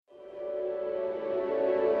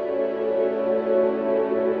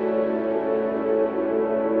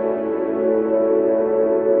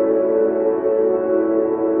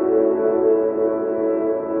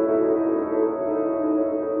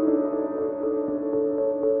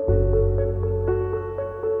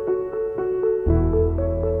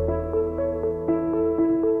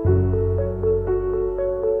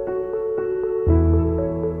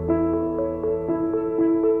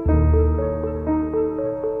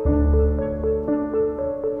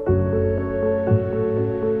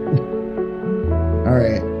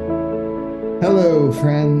Hello,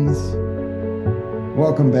 friends.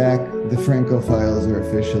 Welcome back. The Franco files are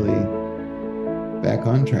officially back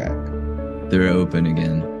on track. They're open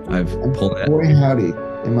again. Boy, howdy.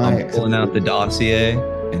 I'm pulling out the dossier,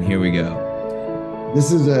 and here we go.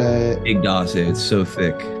 This is a Big dossier. It's so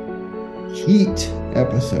thick. heat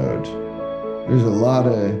episode. There's a lot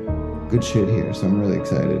of good shit here, so I'm really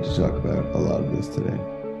excited to talk about a lot of this today.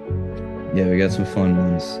 Yeah, we got some fun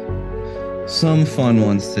ones. Some fun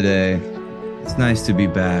ones today. It's nice to be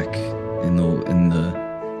back in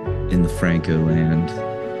the Franco land.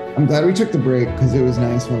 I'm glad we took the break because it was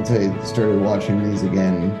nice once I started watching these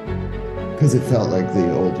again, because it felt like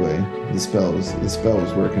the old way. The spell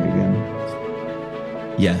was working again.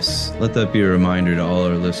 Yes, let that be a reminder to all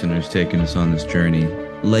our listeners taking us on this journey.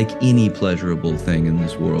 Like any pleasurable thing in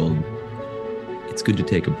this world, it's good to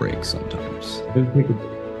take a break sometimes.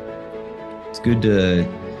 It's good to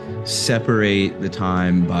separate the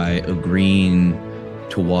time by agreeing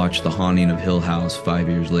to watch The Haunting of Hill House 5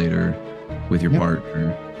 years later with your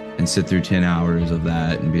partner and sit through 10 hours of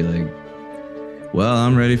that and be like, well,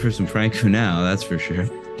 I'm ready for some Franco now, that's for sure.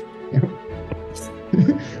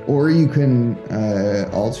 Or you can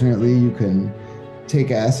alternately, you can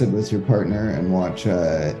take acid with your partner and watch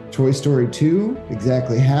Toy Story 2,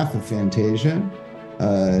 exactly half of Fantasia,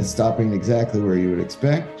 stopping exactly where you would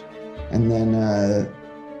expect, and then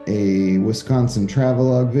a Wisconsin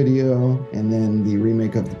travelogue video, and then the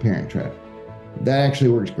remake of The Parent Trap. That actually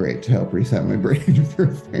works great to help reset my brain for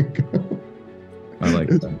Franco. I like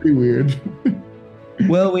It's that. pretty weird.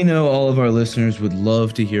 Well, we know all of our listeners would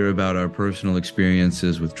love to hear about our personal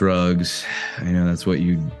experiences with drugs. I know that's what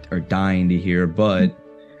you are dying to hear, but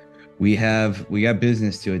we got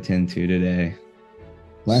business to attend to today.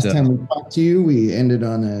 Last time we talked to you, we ended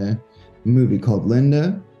on a movie called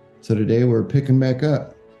Linda. So today we're picking back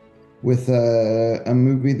up with a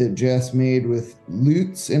movie that Jess made with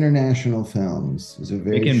Lutz International Films. It's a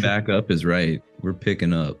very picking back up is right. We're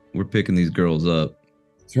picking up. We're picking these girls up.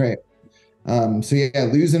 That's right. So yeah,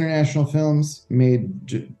 Lutz International Films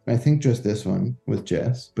made, I think, just this one with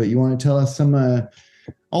Jess. But you want to tell us some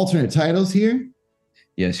alternate titles here?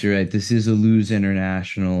 Yes, you're right. This is a Lutz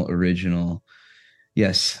International original.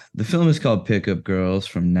 Yes, the film is called Pickup Girls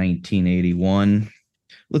from 1981.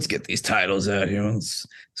 Let's get these titles out here. This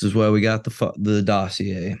is why we got the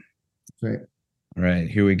dossier. That's right. All right,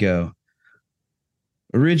 here we go.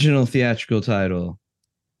 Original theatrical title: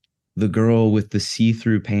 The Girl with the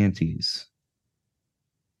See-Through Panties.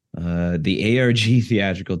 The ARG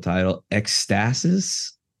theatrical title: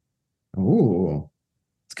 Ecstasis. Oh,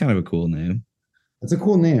 It's kind of a cool name. that's a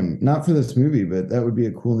cool name. Not for this movie, but that would be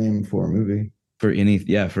a cool name for a movie. For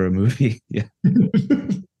a movie. Yeah.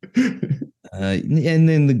 And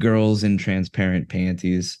then The Girls in Transparent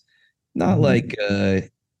Panties. Not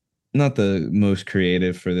not the most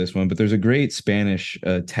creative for this one, but there's a great Spanish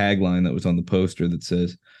tagline that was on the poster that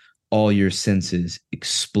says, "All your senses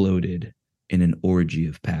exploded in an orgy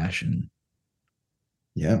of passion."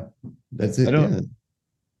 Yeah, that's it.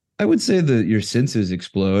 I would say that your senses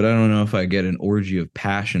explode. I don't know if I get an orgy of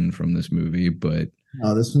passion from this movie, but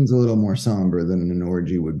no, this one's a little more somber than an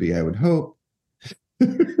orgy would be, I would hope.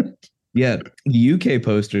 yeah, the UK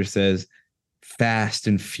poster says fast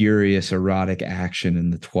and furious erotic action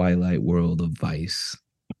in the twilight world of vice.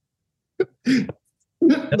 These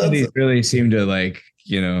really seem to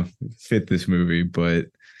fit this movie, but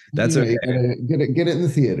that's okay. You gotta get it in the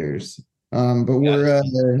theaters. But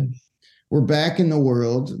we're back in the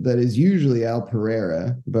world that is usually Al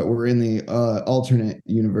Pereira, but we're in the alternate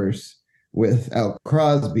universe with Al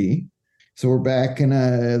Crosby. So we're back in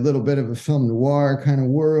a little bit of a film noir kind of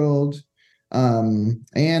world. And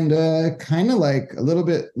kind of like a little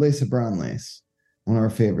bit Lace Brown Lace, one of our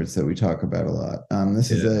favorites that we talk about a lot.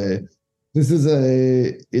 This is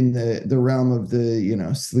in the realm of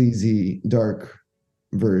the sleazy dark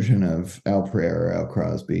version of Al Pereira, Al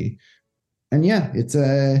Crosby, and yeah, it's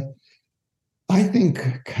I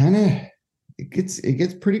think kind of it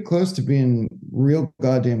gets pretty close to being real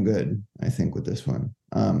goddamn good. I think with this one,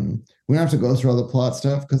 we don't have to go through all the plot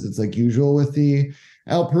stuff because it's like usual with the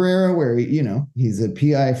Al Pereira, where he's a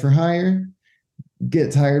PI for hire,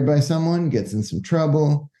 gets hired by someone, gets in some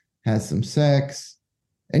trouble, has some sex,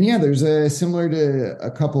 and yeah, there's similar to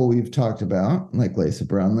a couple we've talked about, like Lace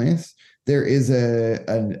Brown Lace. There is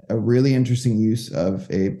a really interesting use of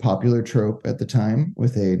a popular trope at the time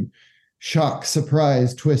with a shock,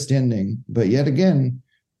 surprise, twist ending, but yet again,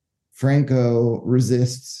 Franco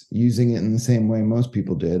resists using it in the same way most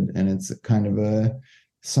people did, and it's kind of a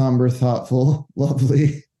somber, thoughtful,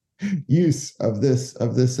 lovely use of this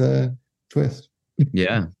twist.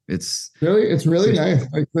 Yeah, It's really nice.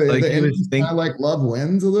 Like like the he ending was kind of like Love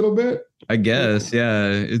Wins a little bit. I guess, yeah,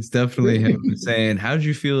 it's definitely him saying, "How'd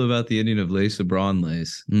you feel about the ending of Lace of Brawn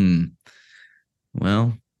Lace?"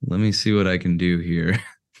 Well, let me see what I can do here.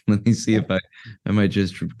 Let me see if I might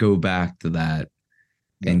just go back to that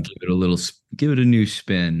and Yeah. give it a new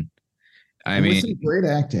spin. I And with mean, some great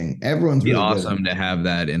acting. Everyone's be really good. awesome to have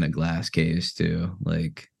that in a glass case too.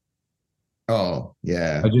 Like, Oh, I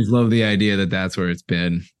yeah. just love the idea that that's where it's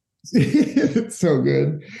been. It's so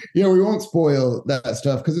good. You know, we won't spoil that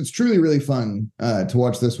stuff because it's truly really fun to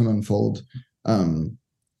watch this one unfold. Um,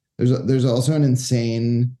 there's also an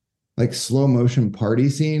insane like slow motion party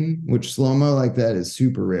scene, which slow mo like that is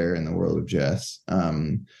super rare in the world of Jess.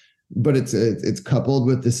 But it's coupled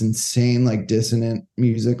with this insane like dissonant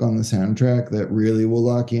music on the soundtrack that really will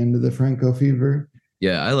lock you into the Franco fever.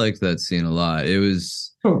 Yeah, I liked that scene a lot.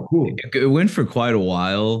 Oh, cool. It went for quite a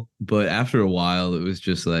while, but after a while, it was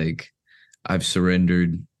just like, I've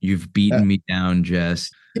surrendered. You've Yeah. beaten me down, Jess.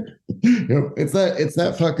 Yep. It's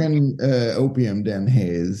that fucking opium den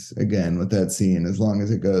haze again with that scene. As long as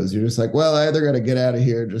it goes, you're just like, well, I either got to get out of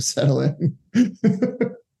here, or just settle in.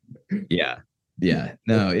 Yeah. Yeah.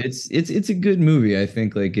 No, it's a good movie. I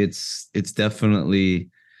think like it's definitely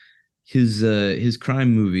his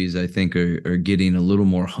crime movies, I think, are getting a little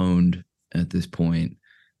more honed at this point.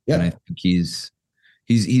 And I Yeah. think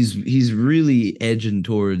he's really edging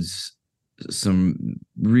towards some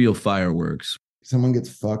real fireworks. Someone gets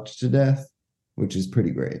fucked to death, which is pretty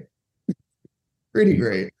great. Pretty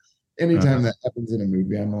great. Anytime Uh-huh. that happens in a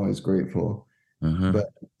movie, I'm always grateful. Uh-huh. But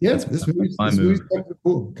yeah, That's my this movie's move. kind of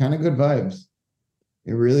cool, kind of good vibes.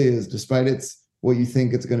 It really is, despite it's what you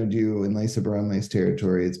think it's going to do in Lisa Brownlee's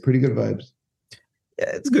territory. It's pretty good vibes. Yeah,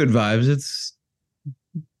 it's good vibes. It's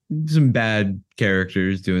some bad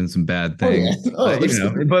characters doing some bad Oh yeah. things. Oh, You there's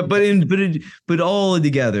know, but all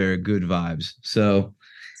together good vibes. So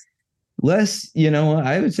less,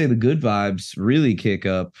 I would say the good vibes really kick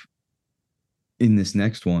up in this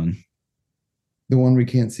next one. the one we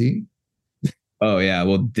can't see. Oh yeah,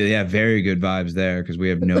 well yeah, very good vibes there because we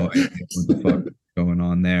have no idea what the fuck is going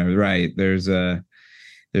on there. Right. There's a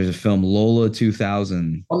film Lola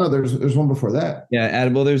 2000. Oh no, there's one before that. Yeah,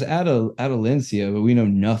 there's Adalencia, but we know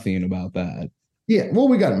nothing about that. Yeah, well,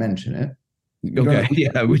 we got to mention it. Okay,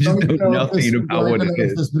 yeah, we just know nothing We about don't what even it know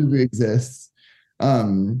if is. this movie exists. So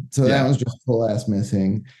that Yeah. was just full ass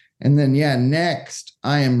missing. And then yeah, next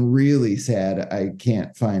I am really sad I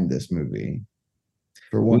can't find this movie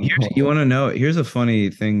for Well, one you call. want to know? Here's a funny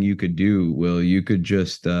thing you could do, Will. You could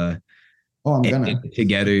just Oh, I'm edit gonna. it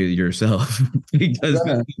together yourself I'm because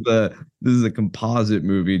gonna. this is a composite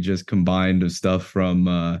movie just combined of stuff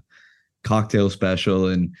from Cocktail Special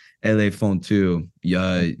and LA Fondue.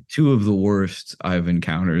 Yeah, two of the worst I've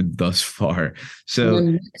encountered thus far. And So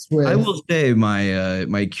then next I with will say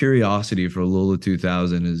my curiosity for Lola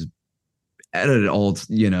 2000 is at an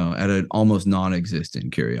almost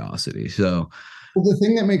non-existent curiosity. So well, the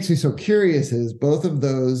thing that makes me so curious is both of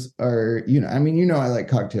those are, I mean, I like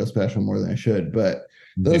Cocktail Special more than I should, but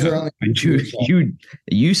those yeah, are only you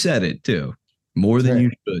you said it too, more That's than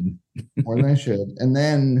right, you should. more than I should. And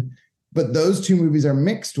then, but those two movies are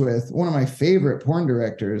mixed with one of my favorite porn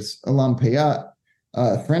directors, Alain Payat,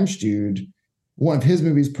 French dude. One of his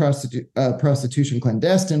movies, Prostitution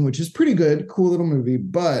Clandestine, which is pretty good, cool little movie,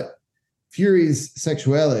 but Furies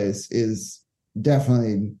Sexuales is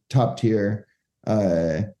definitely top tier,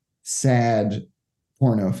 uh, sad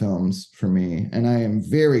porno films for me. And I am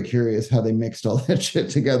very curious how they mixed all that shit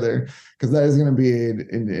together because that is going to be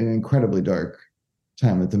an incredibly dark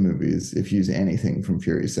time at the movies if you use anything from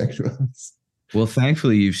Furies Sexuales. Well,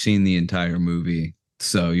 thankfully, you've seen the entire movie,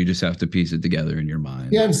 so you just have to piece it together in your Yeah,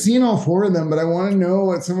 mind. I've seen all four of them, but I want to know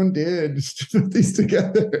what someone did just to put these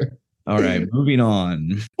together. All right, moving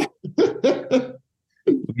on.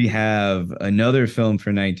 We have another film for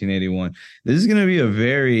 1981. This is going to be a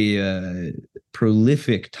very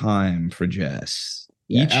prolific time for Jess.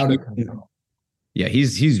 Yeah, Each out of year, control. yeah,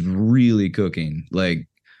 he's really cooking like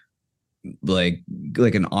like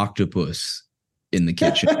an octopus in the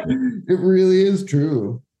kitchen. It really is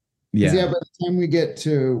true. Because yeah, Yeah, by the time we get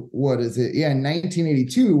to what is it? Yeah,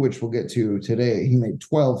 1982, which we'll get to today, he made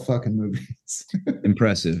 12 fucking movies.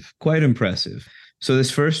 impressive, quite impressive. So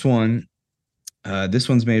this one's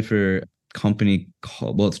made for a company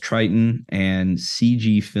called, well, it's Triton and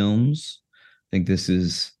CG Films. I think this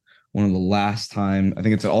is one of the last time. I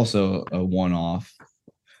think it's also a one-off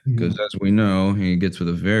because, as we know, he gets with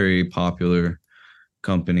a very popular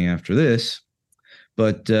company after this.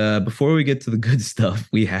 But before we get to the good stuff,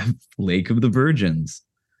 we have Lake of the Virgins.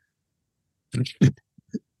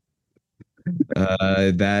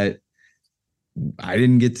 That I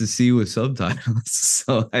didn't get to see with subtitles,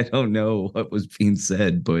 so I don't know what was being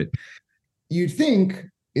said, but You'd think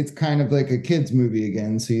it's kind of like a kids movie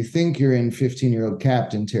again. So you think you're in 15-year-old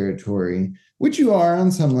captain territory, which you are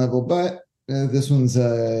on some level, but this one's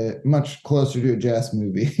much closer to a Jess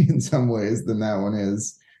movie in some ways than that one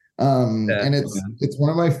is. yeah, And it's one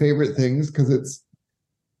of my favorite things because it's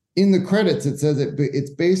in the credits. It says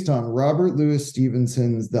it's based on Robert Louis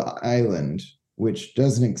Stevenson's The Island, which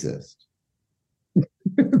doesn't exist.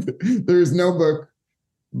 There's no book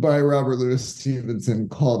by Robert Louis Stevenson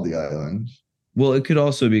called The Island. well, it could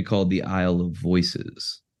also be called the Isle of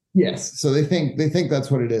Voices. Yes, so they think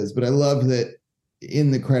that's what it is, but I love that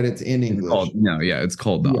in the credits in It's English. called no, yeah, it's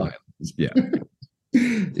called the Yeah. Isle.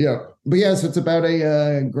 Yeah. Yeah, but yeah, so it's about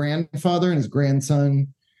a grandfather and his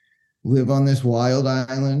grandson live on this wild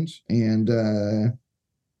island, and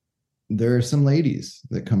there are some ladies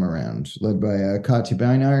that come around, led by Katya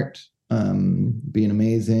Beinart, being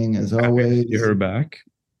amazing as Happy to always. see her back.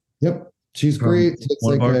 Yep, she's great. It's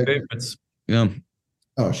One like of our favorites. Yeah.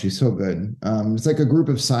 oh, she's so good. It's like a group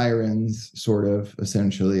of sirens, sort of,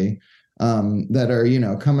 essentially, that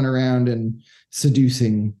are, coming around and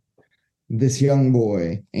seducing this young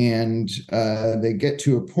boy. And they get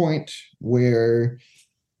to a point where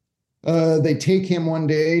they take him one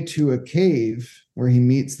day to a cave where he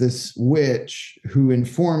meets this witch who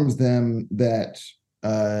informs them that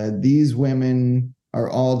these women are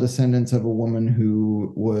all descendants of a woman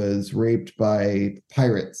who was raped by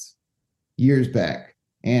pirates years back.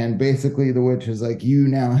 And basically, the witch is like, you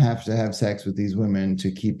now have to have sex with these women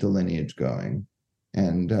to keep the lineage going.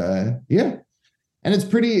 And yeah, and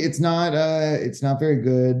it's not very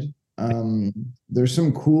good. There's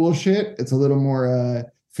some cool shit. It's a little more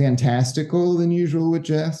fantastical than usual with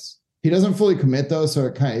Jess. He doesn't fully commit though, so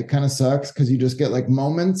it kind of sucks because you just get like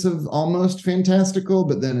moments of almost fantastical,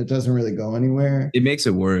 but then it doesn't really go anywhere. It makes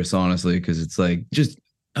it worse, honestly, because it's like just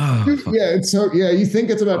oh fuck. Yeah, it's so yeah, you think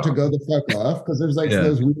it's about to go the fuck off because there's like Yeah.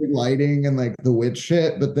 those weird lighting and like the witch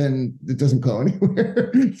shit, but then it doesn't go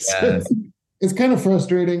anywhere. So Yeah. it's kind of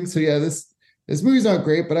frustrating. So yeah, this movie's not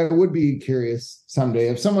great, but I would be curious someday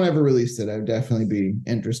if someone ever released it. I would definitely be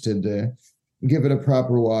interested to give it a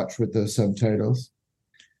proper watch with those subtitles.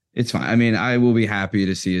 It's fine. I mean, I will be happy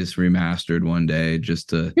to see this remastered one day just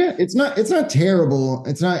to Yeah, it's not terrible.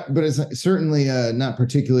 It's not, but it's certainly not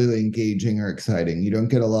particularly engaging or exciting. You don't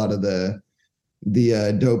get a lot of the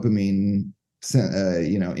dopamine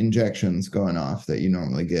injections going off that you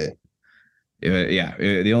normally get.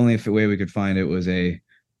 the only way we could find it was a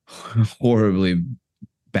horribly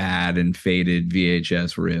bad and faded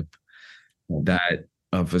VHS rip that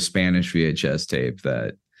of a Spanish VHS tape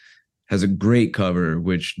that has a great cover,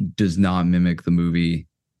 which does not mimic the movie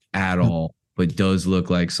at all, but does look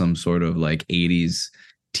like some sort of like 80s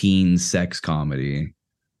teen sex comedy.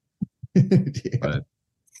 Yeah. But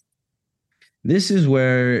this is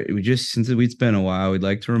where since it's been a while, we'd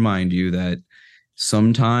like to remind you that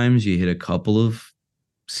sometimes you hit a couple of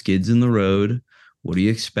skids in the road. What do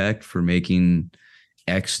you expect for making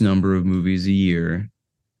X number of movies a year?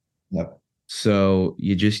 Yep. So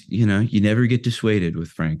you just, you never get dissuaded with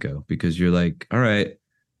Franco because you're like, all right,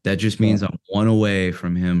 that just means I'm one away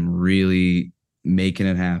from him really making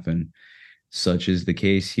it happen. Such is the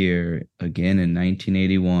case here again in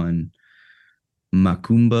 1981,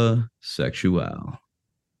 Macumba Sexual.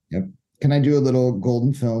 Yep. Can I do a little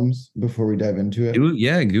Golden Films before we dive into it? Do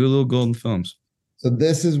a little Golden Films. So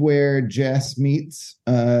this is where Jess meets.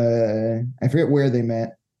 I forget where they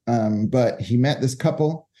met, but he met this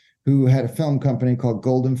couple who had a film company called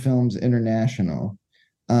Golden Films International.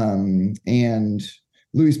 And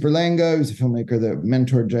Luis Berlanga, who's a filmmaker that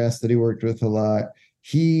mentored Jess, that he worked with a lot,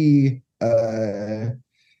 he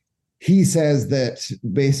says that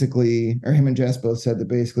basically, or him and Jess both said that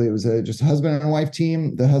basically it was just a husband and wife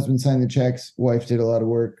team. The husband signed the checks, wife did a lot of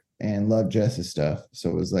work and loved Jess's stuff.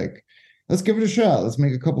 So it was like, let's give it a shot. Let's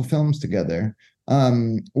make a couple films together.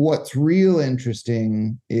 What's real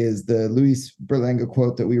interesting is the Luis Berlanga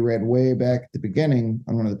quote that we read way back at the beginning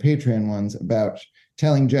on one of the Patreon ones about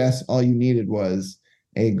telling Jess all you needed was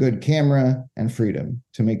a good camera and freedom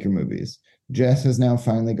to make your movies. Jess has now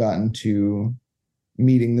finally gotten to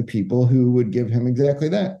meeting the people who would give him exactly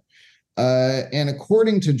that. And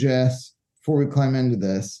according to Jess, before we climb into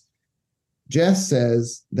this, Jess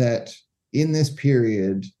says that in this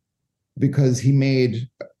period, because he made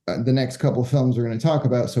the next couple films we're going to talk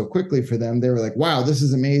about so quickly for them, they were like, wow, this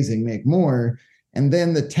is amazing, make more. And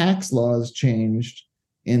then the tax laws changed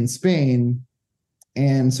in Spain.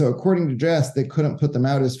 And so according to Jess, they couldn't put them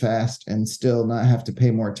out as fast and still not have to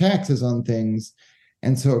pay more taxes on things.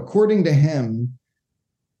 And so, according to him,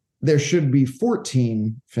 there should be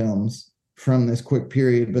 14 films from this quick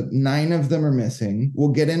period, but 9 of them are missing. We'll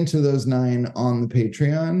get into those 9 on the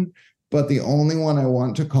Patreon, but the only one I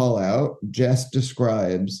want to call out, Jess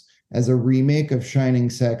describes as a remake of Shining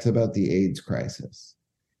Sex about the AIDS crisis.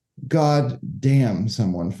 God damn,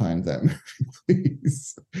 someone find that movie,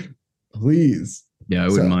 please. Please. Yeah, I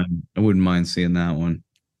wouldn't mind seeing that one.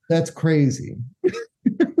 That's crazy.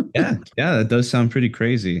 Yeah, that does sound pretty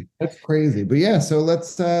crazy. That's crazy. But yeah, so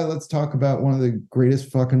let's talk about one of the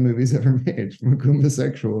greatest fucking movies ever made, Macumba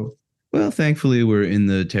Sexual. Well, thankfully we're in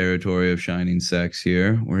the territory of Shining Sex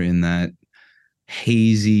here. We're in that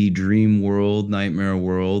hazy dream world, nightmare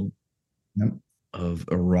world of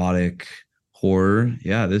erotic horror.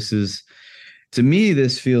 Yeah, to me,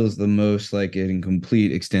 this feels the most like an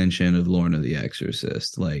incomplete extension of Lorna the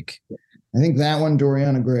Exorcist. Like, I think that one,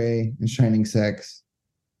 Doriana Gray and Shining Sex,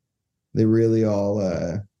 they really all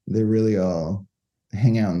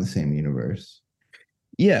hang out in the same universe.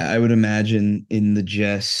 Yeah, I would imagine in the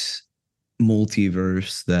Jess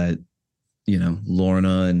multiverse that,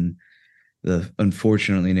 Lorna and the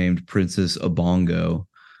unfortunately named Princess Abongo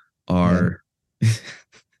are,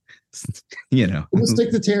 We'll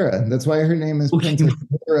stick to Tara. That's why her name is Princess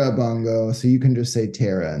Tara Bongo. So you can just say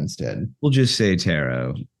Tara instead. We'll just say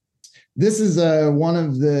Tara. This is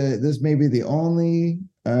this may be the only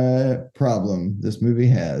problem this movie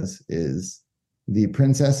has is the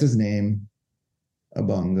princess's name,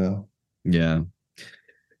 Abongo. Yeah.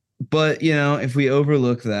 But, if we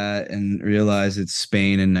overlook that and realize it's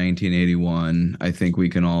Spain in 1981, I think we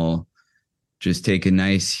can all just take a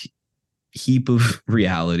nice heap of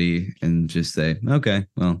reality and just say, okay,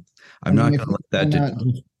 well, I'm not going to let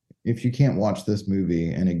that. If you can't watch this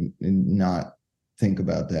movie and not think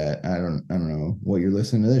about that, I don't know what you're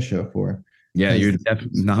listening to this show for. Yeah, you're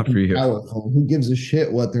definitely not for you. Powerful. Who gives a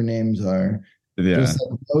shit what their names are? Yeah. Just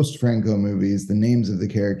like most Franco movies, the names of the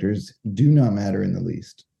characters do not matter in the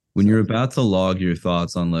least. When you're about to log your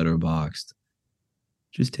thoughts on Letterboxd,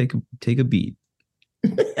 just take a beat.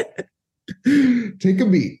 Take a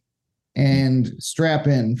beat and strap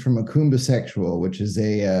in from Macumba Sexual, which is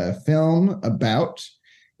a film about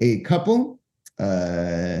a couple,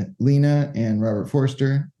 Lena and Robert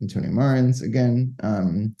Forster and Tony Marins again.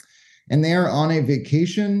 And they are on a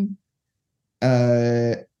vacation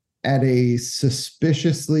at a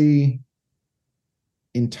suspiciously,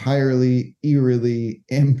 entirely, eerily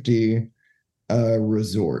empty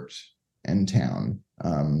resort and town.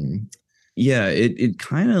 Yeah, it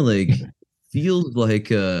kind of like feels like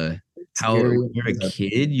how when you're a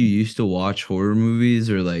kid, you used to watch horror movies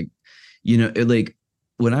or like, like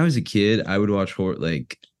when I was a kid, I would watch horror,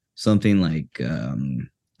 like something like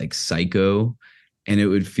Psycho. And it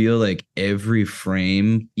would feel like every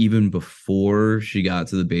frame, even before she got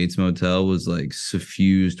to the Bates Motel, was like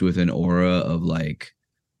suffused with an aura of like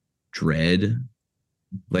dread.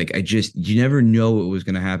 Like you never know what was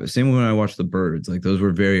going to happen. Same when I watched The Birds. Like those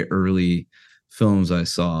were very early films I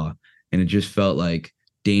saw. And it just felt like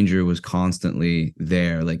danger was constantly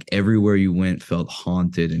there. Like everywhere you went felt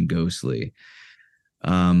haunted and ghostly.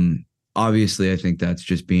 Obviously, I think that's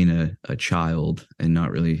just being a child and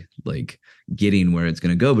not really like getting where it's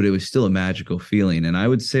going to go, but it was still a magical feeling. And I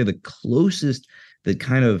would say the closest that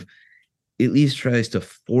kind of at least tries to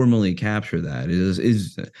formally capture that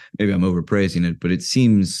is maybe I'm overpraising it, but it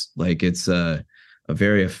seems like it's a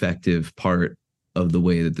very effective part of the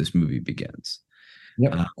way that this movie begins.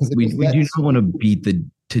 Yep. We do not want to beat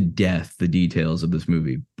to death the details of this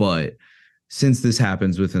movie, but since this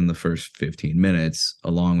happens within the first 15 minutes,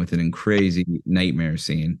 along with an crazy nightmare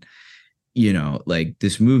scene, like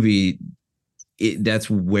this movie, that's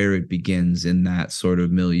where it begins in that sort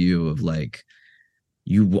of milieu of like,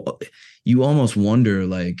 you almost wonder,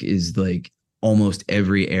 like, is like almost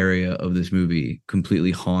every area of this movie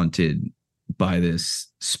completely haunted by this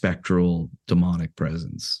spectral demonic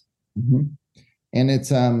presence. Mm-hmm. And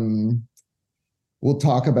it's, we'll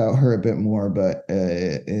talk about her a bit more, but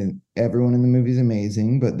everyone in the movie is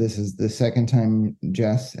amazing. But this is the second time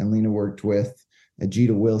Jess and Lena worked with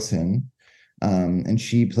Ajita Wilson, and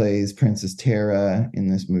she plays Princess Tara in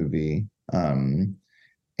this movie, and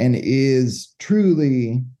is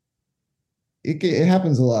truly. It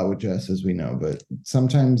happens a lot with Jess, as we know, but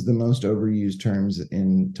sometimes the most overused terms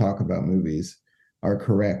in talk about movies are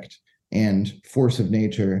correct, and force of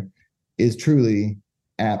nature is truly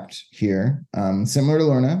apt here. Similar to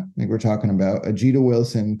Lorna, like we're talking about, Ajita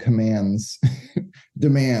Wilson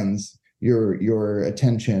demands your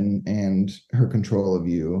attention and her control of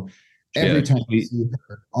you every time you see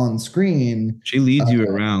her on screen. She leads you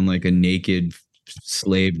around like a naked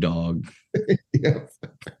slave dog. Yep.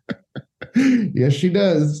 Yes, she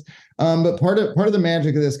does. But part of the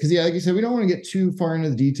magic of this, because yeah, like you said, we don't want to get too far into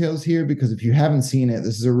the details here because if you haven't seen it,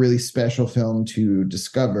 this is a really special film to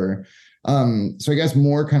discover. So I guess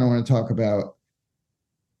more kind of want to talk about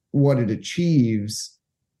what it achieves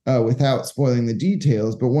without spoiling the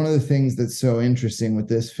details. But one of the things that's so interesting with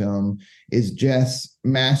this film is Jess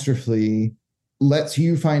masterfully lets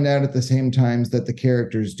you find out at the same times that the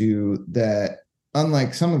characters do that,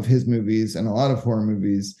 unlike some of his movies and a lot of horror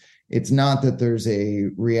movies, it's not that there's a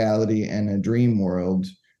reality and a dream world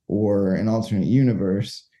or an alternate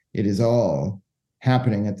universe. It is all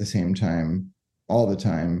happening at the same time, all the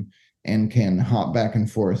time, and can hop back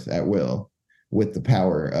and forth at will with the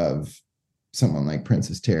power of someone like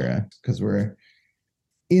Princess Tara. Because we're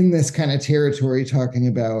in this kind of territory talking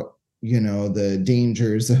about, the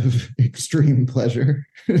dangers of extreme pleasure.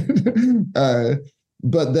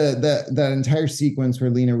 But that entire sequence where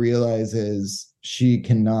Lena realizes she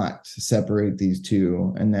cannot separate these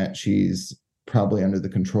two and that she's probably under the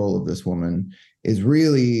control of this woman is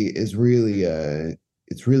really it's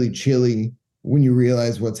really chilly when you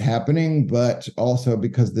realize what's happening, but also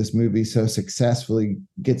because this movie so successfully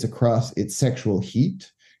gets across its sexual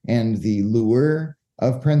heat and the lure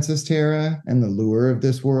of Princess Tara and the lure of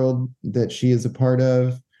this world that she is a part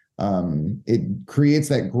of. It creates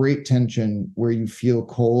that great tension where you feel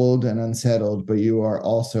cold and unsettled, but you are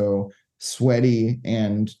also sweaty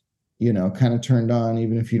and, kind of turned on,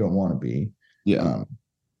 even if you don't want to be. Yeah.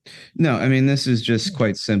 No, I mean, this is just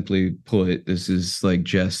quite simply put, this is like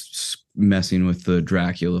just messing with the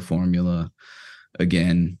Dracula formula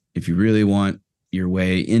again. If you really want your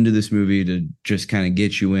way into this movie to just kind of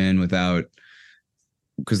get you in without,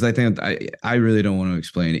 because I think I really don't want to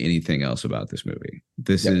explain anything else about this movie.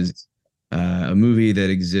 This is a movie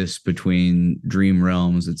that exists between dream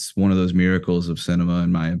realms. It's one of those miracles of cinema,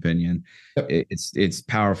 in my opinion. Yep. It's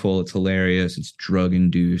powerful. It's hilarious. It's drug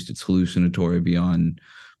induced. It's hallucinatory beyond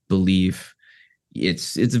belief.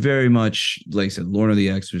 It's very much, like I said, Lord of the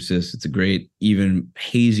Exorcist. It's a great, even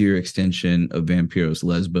hazier extension of Vampiros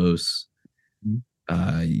Lesbos.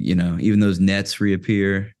 Even those nets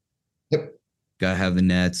reappear. Yep. Gotta have the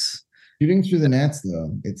nets. Shooting through the nets,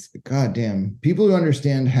 though, it's goddamn. People who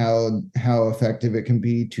understand how effective it can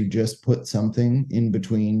be to just put something in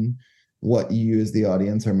between what you as the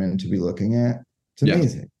audience are meant to be looking at. It's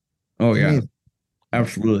amazing. Oh, yeah. Amazing.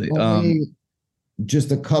 Absolutely. Only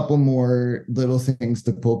just a couple more little things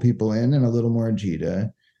to pull people in and a little more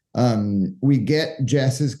Ajita. We get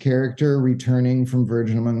Jess's character returning from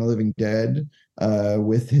Virgin Among the Living Dead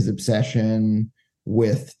with his obsession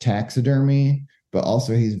with taxidermy, but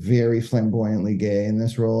also he's very flamboyantly gay in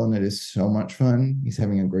this role, and it is so much fun. He's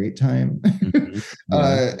having a great time.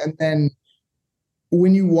 And then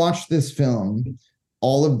when you watch this film,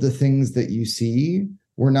 all of the things that you see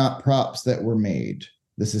were not props that were made.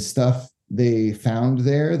 This is stuff they found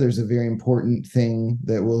there. There's a very important thing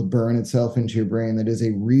that will burn itself into your brain that is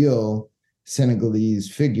a real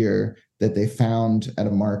Senegalese figure that they found at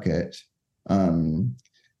a market.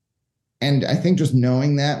 And I think just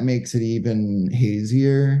knowing that makes it even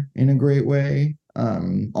hazier in a great way.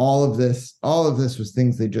 All of this was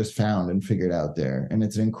things they just found and figured out there. And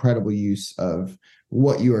it's an incredible use of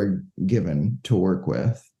what you are given to work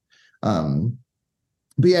with.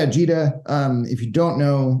 But yeah, Ajita, if you don't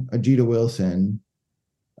know Ajita Wilson,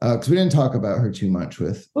 because we didn't talk about her too much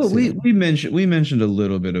with. Well, we mentioned a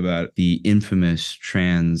little bit about the infamous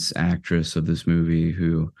trans actress of this movie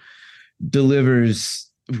who delivers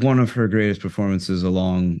one of her greatest performances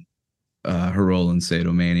along her role in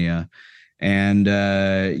Sadomania, and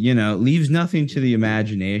leaves nothing to the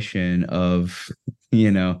imagination of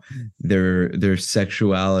their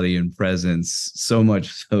sexuality and presence, so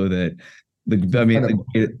much so that the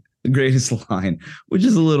greatest line, which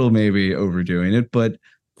is a little maybe overdoing it, but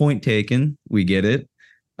point taken, we get it.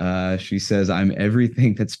 She says, "I'm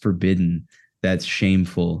everything that's forbidden, that's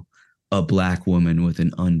shameful, a black woman with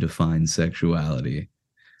an undefined sexuality."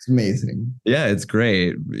 It's amazing. Yeah, it's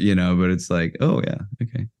great, but it's like, oh yeah,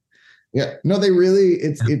 okay. Yeah, no, they really,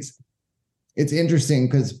 it's interesting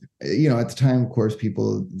because, at the time, of course,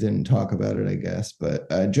 people didn't talk about it, I guess, but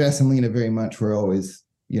Jess and Lena very much were always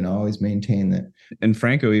maintain that. And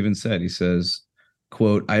Franco even said, he says,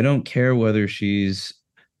 quote, "I don't care whether she's,"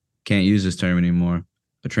 can't use this term anymore,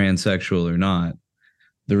 "a transsexual or not.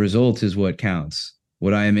 The result is what counts.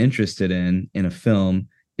 What I am interested in a film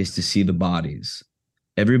is to see the bodies.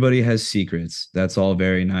 Everybody has secrets. That's all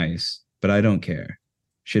very nice, but I don't care.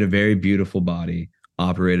 She had a very beautiful body,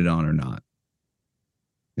 operated on or not."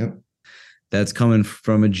 Yep. That's coming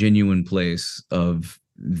from a genuine place of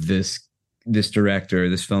this this director,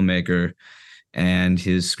 this filmmaker, and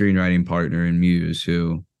his screenwriting partner in Muse,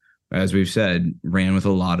 who, as we've said, ran with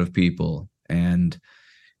a lot of people. And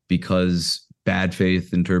because bad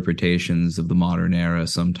faith interpretations of the modern era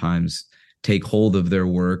sometimes take hold of their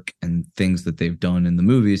work and things that they've done in the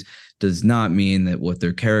movies, does not mean that what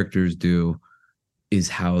their characters do is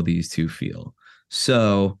how these two feel.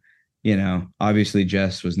 So, obviously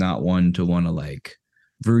Jess was not one to want to like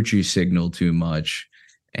virtue signal too much.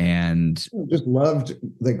 And just loved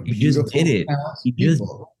like he just did it. He just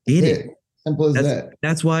did it. Simple as that.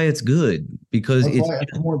 That's why it's good, because That's it's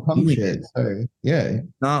why more punk shit. Sorry. Yeah.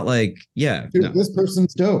 Not like, yeah. Dude, no. This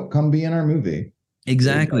person's dope. Come be in our movie.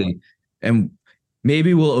 Exactly. And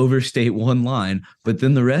maybe we'll overstate one line, but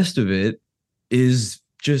then the rest of it is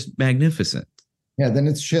just magnificent. Yeah, then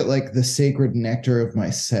it's shit like the sacred nectar of my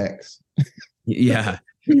sex. Yeah.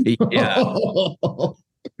 Yeah. Oh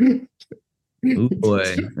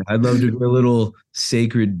boy. I'd love to be a little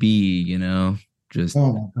sacred bee, just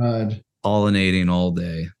oh my God. Pollinating all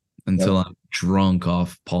day until I'm drunk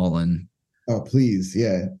off pollen. Oh, please.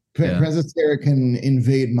 Yeah. Princess Sarah can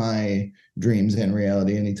invade my dreams and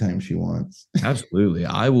reality anytime she wants. Absolutely.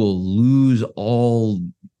 I will lose all,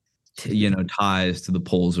 ties to the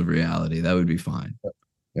poles of reality. That would be fine.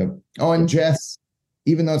 Yep. Oh, and Jess,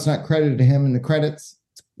 even though it's not credited to him in the credits,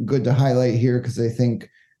 it's good to highlight here because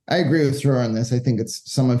I agree with Thrower on this. I think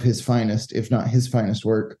it's some of his finest, if not his finest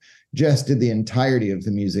work. Jess did the entirety of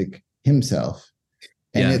the music himself.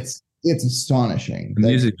 And it's astonishing. The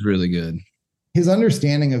music's really good. His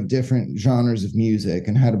understanding of different genres of music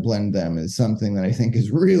and how to blend them is something that I think is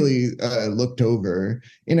really looked over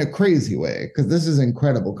in a crazy way, because this is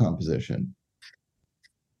incredible composition.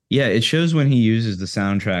 Yeah, it shows when he uses the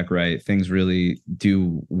soundtrack right, things really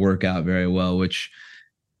do work out very well, which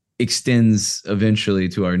extends eventually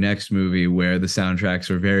to our next movie where the soundtracks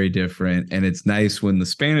are very different. And it's nice when the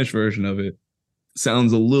Spanish version of it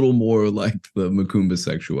sounds a little more like the Macumba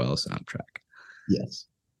Sexual soundtrack. Yes.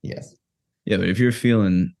 Yeah, but if you're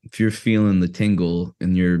feeling the tingle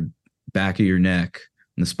in your back of your neck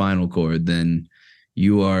and the spinal cord, then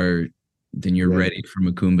you're ready for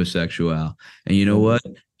Macumba Sexual. And you know what?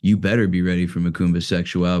 You better be ready for Macumba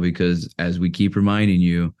Sexual, because as we keep reminding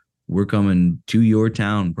you, we're coming to your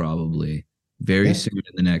town probably very soon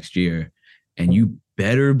in the next year. And you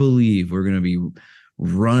better believe we're going to be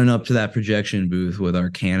running up to that projection booth with our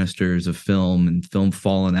canisters of film and film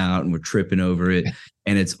falling out, and we're tripping over it.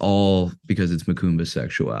 And it's all because it's Macumba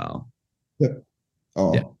Sexual.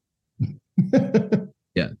 Oh.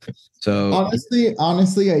 Yeah. So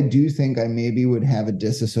honestly, I do think I maybe would have a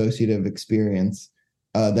disassociative experience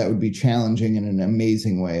that would be challenging in an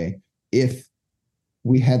amazing way if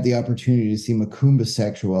we had the opportunity to see Macumba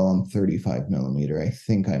Sexual on 35 millimeter. I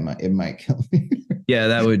think it might kill me. Yeah,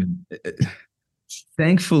 that would.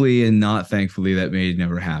 Thankfully and not thankfully, that may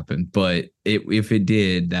never happen. But if it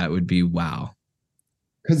did, that would be wow.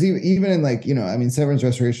 Because even in Severn's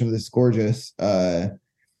restoration of this is gorgeous, and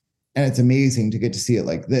it's amazing to get to see it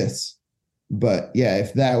like this. But yeah,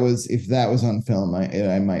 if that was on film,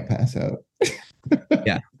 I might pass out.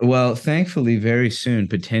 Yeah. Well, thankfully, very soon,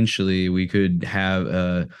 potentially, we could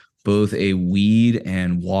have both a weed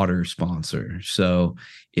and water sponsor. So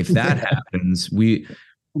if that happens, we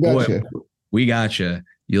gotcha.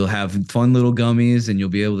 You'll have fun little gummies and you'll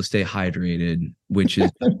be able to stay hydrated, which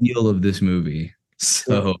is the feel of this movie.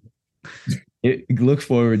 So look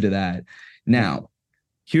forward to that. Now,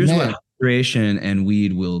 here's what hydration and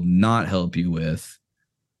weed will not help you with.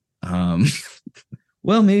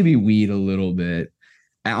 Well, maybe weed a little bit.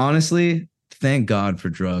 And honestly, thank God for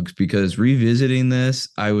drugs, because revisiting this,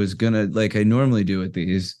 I was gonna, like I normally do with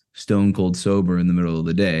these, stone cold sober in the middle of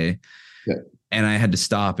the day. Yeah. And I had to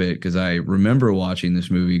stop it because I remember watching this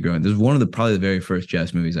movie growing. This is one of probably the very first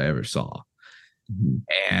Jess movies I ever saw. Mm-hmm.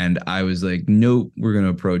 And I was like, nope, we're going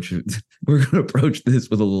to approach it. We're going to approach this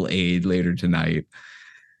with a little aid later tonight.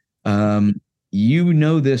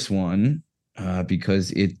 This one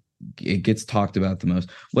because it gets talked about the most.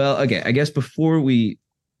 Well, okay, I guess before we.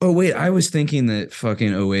 Oh wait, I was thinking that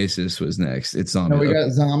fucking Oasis was next. It's Zombie. No, we got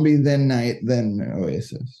Zombie, then Night, then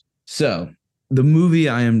Oasis. So the movie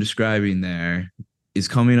I am describing there is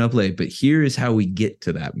coming up late, but here is how we get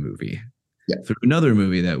to that movie. Yeah. Through another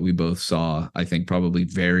movie that we both saw, I think probably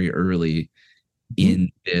very early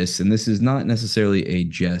in this. And this is not necessarily a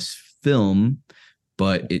Jess film,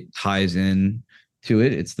 but it ties in to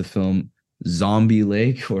it. It's the film Zombie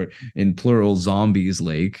Lake, or in plural, Zombies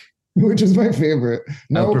Lake. Which is my favorite.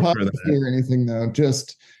 No apology or anything, though.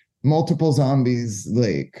 Just multiple zombies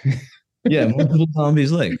lake. Yeah, multiple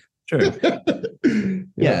zombies lake. Sure.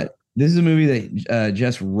 Yeah. This is a movie that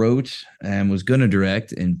Jess wrote and was going to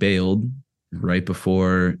direct and bailed right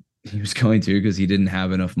before he was going to because he didn't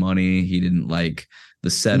have enough money. He didn't like the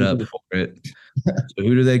setup for it. So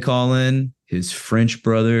who do they call in? His French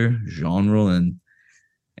brother, Jean Rollin.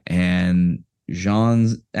 And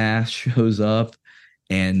Jean's ass shows up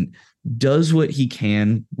and does what he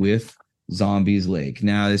can with Zombies Lake.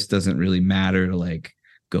 Now, this doesn't really matter to like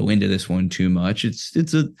go into this one too much. It's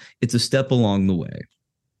a step along the way.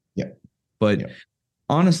 Yeah. But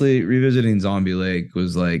honestly, revisiting Zombie Lake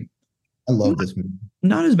was like I love this movie.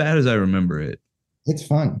 Not as bad as I remember it. It's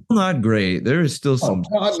fun. Not great. There is still some.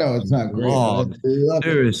 Oh, no, it's not great.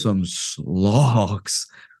 There is some slogs.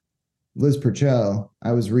 Liz Purcell,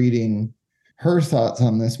 I was reading her thoughts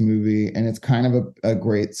on this movie, and it's kind of a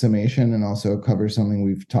great summation and also covers something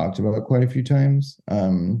we've talked about quite a few times.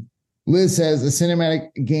 Liz says, a cinematic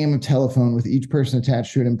game of telephone with each person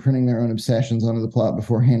attached to it imprinting their own obsessions onto the plot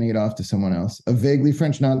before handing it off to someone else. A vaguely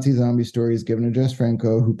French Nazi zombie story is given to Jess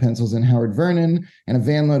Franco, who pencils in Howard Vernon and a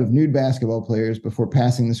van load of nude basketball players before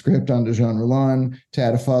passing the script on to Jean Rollin to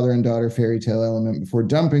add a father and daughter fairy tale element before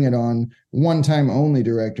dumping it on one-time only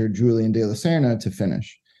director Julian de la Serna to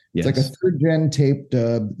finish. Yes. It's like a third-gen tape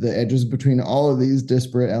dub, the edges between all of these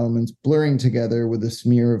disparate elements blurring together with a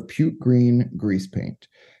smear of puke green grease paint.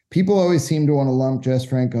 People always seem to want to lump Jess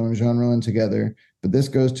Franco and Jean Rollin together, but this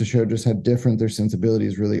goes to show just how different their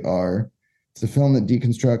sensibilities really are. It's a film that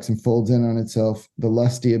deconstructs and folds in on itself the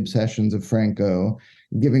lusty obsessions of Franco,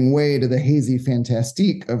 giving way to the hazy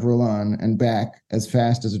fantastique of Rollin and back as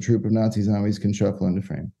fast as a troop of Nazi zombies can shuffle into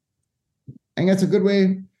frame. I think that's a good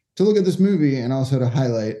way to look at this movie and also to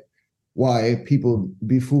highlight why people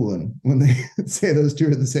be fooling when they say those two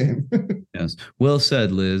are the same. Yes. Well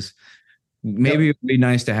said, Liz. Maybe it'd be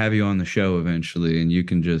nice to have you on the show eventually and you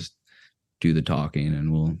can just do the talking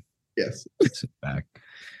and we'll sit back.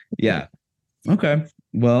 Yeah. Okay.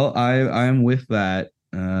 Well, I'm with that.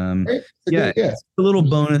 It's a little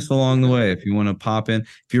bonus along the way if you want to pop in.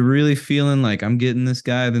 If you're really feeling like I'm getting this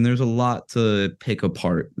guy, then there's a lot to pick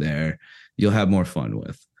apart there. You'll have more fun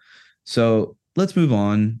with. So let's move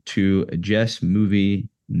on to a Jess movie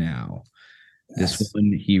now. Yes. This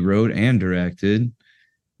one he wrote and directed.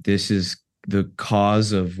 This is the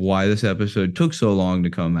cause of why this episode took so long to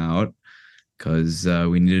come out, because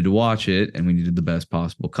we needed to watch it and we needed the best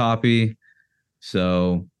possible copy.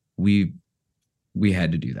 So we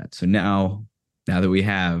had to do that. So now that we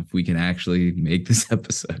can actually make this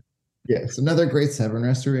episode. Yes, another great Seven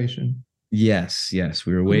restoration. Yes,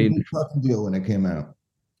 we were waiting. Fucking deal when it came out.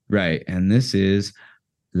 Right, and this is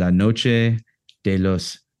La Noche de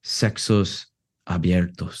los Sexos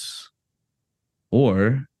Abiertos,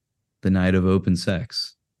 or The Night of Open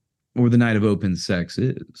Sex, or The Night of Open Sex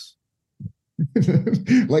is.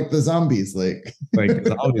 Like the Zombies Lake. Like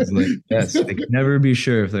the Zombies Lake, yes. They can never be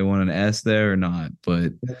sure if they want an S there or not.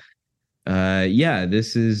 But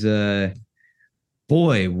this is,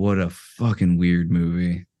 boy, what a fucking weird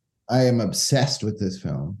movie. I am obsessed with this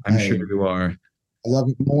film. I'm sure you are. I love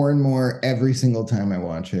it more and more every single time I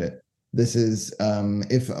watch it. This is,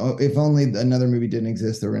 if only another movie didn't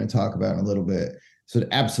exist that we're going to talk about in a little bit. So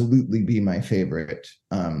it'd absolutely be my favorite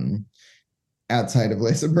outside of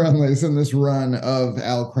Lace and Brown Lace in this run of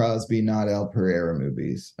Al Crosby, not Al Pereira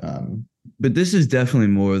movies. But this is definitely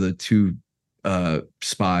more the two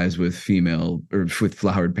spies with female or with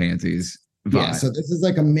flowered panties vibe. Yeah, so this is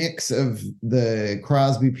like a mix of the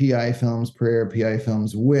Crosby PI films, Pereira PI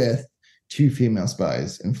films with two female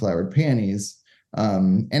spies in flowered panties.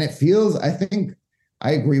 And it feels, I think,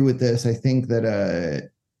 I agree with this. I think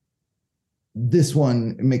that this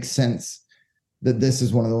one makes sense that this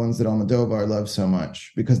is one of the ones that Almodovar loves so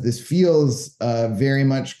much, because this feels very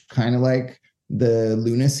much kind of like the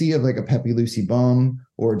lunacy of like a Pepe Lucy Bomb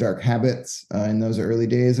or Dark Habits in those early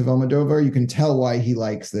days of Almodovar. You can tell why he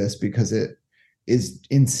likes this, because it is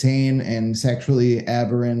insane and sexually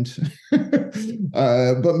aberrant,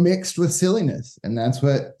 but mixed with silliness. And that's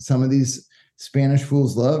what some of these Spanish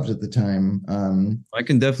fools loved at the time. I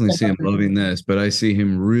can definitely see him loving this, but I see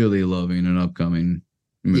him really loving an upcoming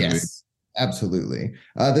movie. Yes, absolutely.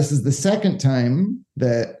 This is the second time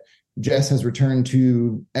that Jess has returned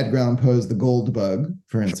to Edgar Allan Poe's The Gold Bug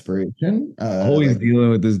for inspiration. Always dealing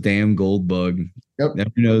with this damn gold bug. Yep.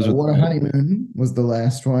 Never knows What a Honeymoon was the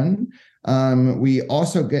last one. We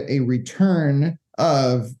also get a return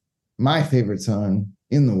of my favorite song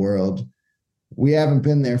in the world. We haven't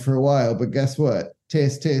been there for a while, but guess what?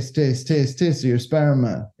 Taste, taste, taste, taste, taste. Your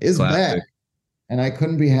sperma is back, and I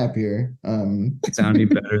couldn't be happier. Sounding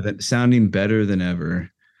better than ever.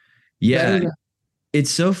 Yeah,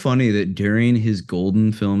 It's so funny that during his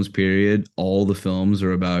golden films period, all the films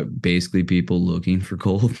are about basically people looking for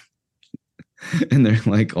gold. And they're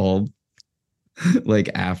like all like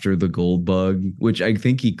after the gold bug, which I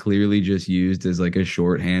think he clearly just used as like a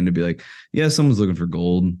shorthand to be like, yeah, someone's looking for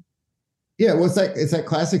gold. Yeah, well, it's that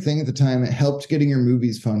classic thing at the time. It helped getting your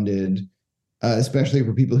movies funded, especially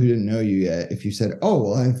for people who didn't know you yet. If you said, "Oh,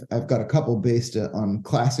 well, I've got a couple based on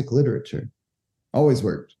classic literature," always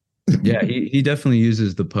worked. Yeah, he definitely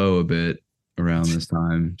uses the Poe a bit around this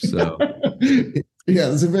time. So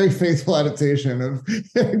Yeah, it's a very faithful adaptation of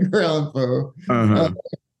Edgar Allan Poe. uh-huh.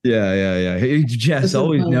 Yeah. Jess This is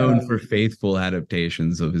always my known for faithful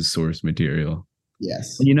adaptations of his source material.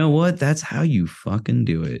 yes. And you know what? That's how you fucking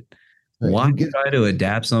do it. Right. Why try to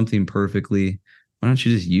adapt something perfectly? Why don't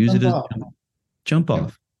you just use it as jump Yep.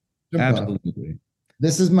 off? Jump Absolutely. off.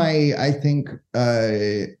 This is my, I think,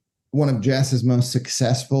 one of Jess's most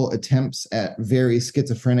successful attempts at very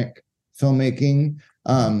schizophrenic filmmaking.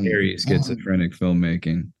 Very schizophrenic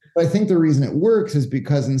filmmaking. I think the reason it works is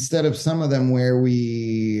because instead of some of them where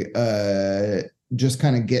we just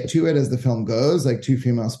kind of get to it as the film goes, like two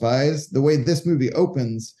female spies, the way this movie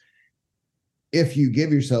opens, if you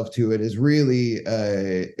give yourself to it, is really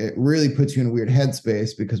it really puts you in a weird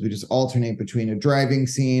headspace because we just alternate between a driving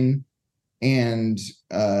scene and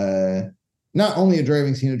not only a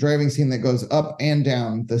driving scene that goes up and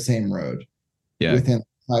down the same road within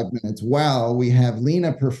 5 minutes, while we have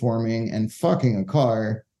Lena performing and fucking a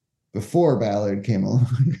car before Ballard came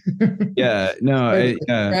along. Yeah, no,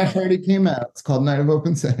 Crash already came out. It's called Night of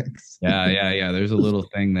Open Sex. yeah. There's a little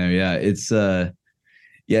thing there. Yeah, it's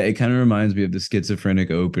it kind of reminds me of the schizophrenic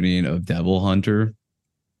opening of Devil Hunter.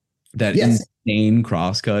 That insane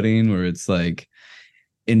cross-cutting where it's like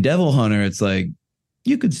in Devil Hunter, it's like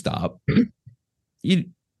you could stop. You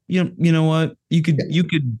know what? You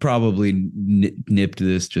could probably nip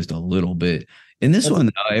this just a little bit. In this one,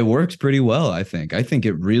 it works pretty well, I think. I think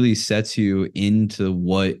it really sets you into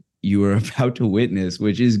what you are about to witness,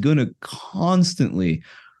 which is going to constantly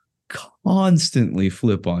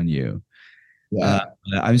flip on you. Yeah.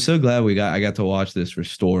 I'm so glad I got to watch this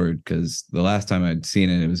restored because the last time I'd seen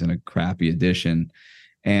it, it was in a crappy edition.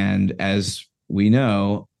 And as we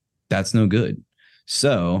know, that's no good.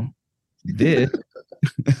 So this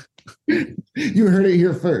you heard it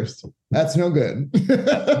here first. That's no good.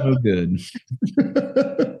 That's no good.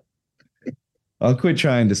 I'll quit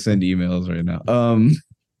trying to send emails right now.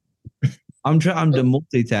 I'm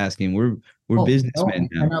multitasking. We're businessmen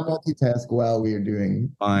now. I'm not multitask while we are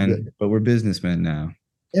doing fine, but we're businessmen now.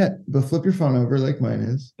 Yeah, but flip your phone over like mine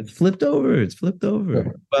is. It's flipped over.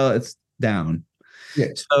 Well, it's down. Yeah.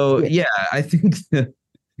 So I think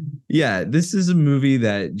this is a movie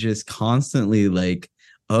that just constantly like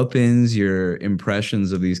upends your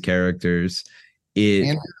impressions of these characters.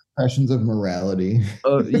 And impressions of morality.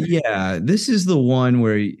 This is the one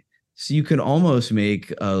where you can almost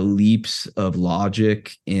make leaps of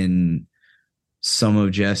logic in some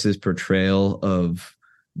of Jess's portrayal of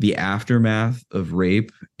the aftermath of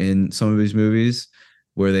rape in some of his movies,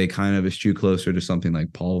 where they kind of eschew closer to something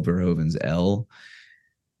like Paul Verhoeven's Elle.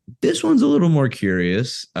 This one's a little more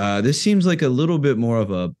curious. This seems like a little bit more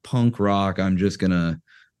of a punk rock. I'm just going to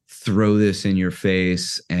throw this in your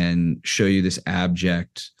face and show you this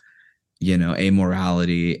abject,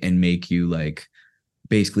 amorality and make you like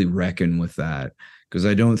basically reckon with that. Because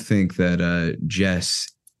I don't think that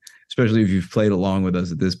Jess, especially if you've played along with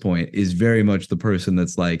us at this point, is very much the person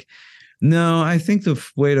that's like, no, I think the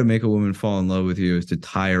way to make a woman fall in love with you is to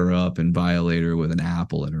tie her up and violate her with an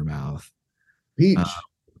apple in her mouth. Peach.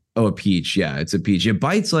 A peach. Yeah, it's a peach. It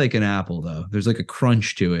bites like an apple, though. There's like a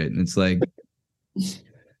crunch to it. And it's like,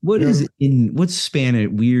 what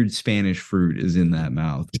weird Spanish fruit is in that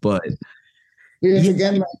mouth? But it's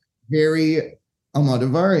again like very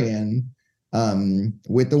Almodovarian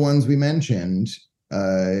with the ones we mentioned.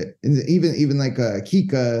 Even like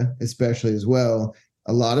Kika, especially as well.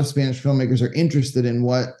 A lot of Spanish filmmakers are interested in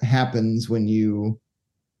what happens when you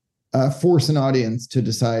force an audience to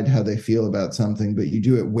decide how they feel about something, but you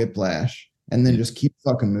do it whiplash and then just keep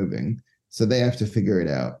fucking moving. So they have to figure it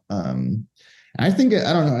out. I think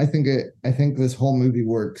this whole movie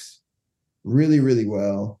works really, really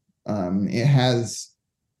well. It has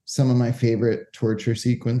some of my favorite torture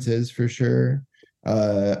sequences for sure.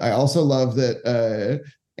 I also love that.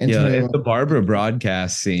 If the Barbara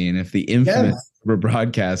broadcast scene, if the infamous Barbara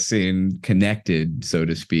broadcast scene connected, so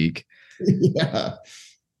to speak. Yeah.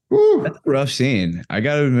 That's a rough scene. I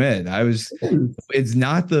got to admit, it's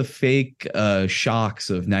not the fake shocks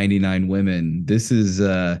of 99 women. This is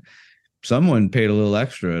someone paid a little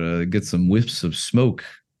extra to get some whiffs of smoke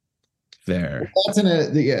Fair. That's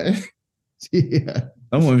yeah. Yeah.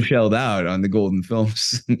 Someone shelled out on the Golden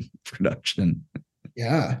Films production.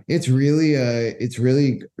 Yeah, it's really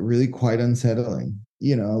quite unsettling.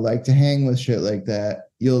 Like to hang with shit like that,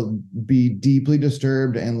 you'll be deeply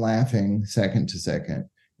disturbed and laughing second to second,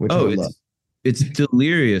 which I Oh, love. it's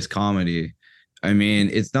delirious comedy. I mean,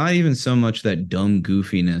 it's not even so much that dumb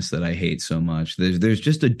goofiness that I hate so much. There's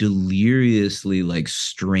just a deliriously like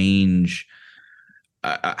strange.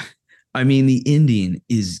 I mean, the Indian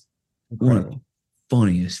is one of the Incredible.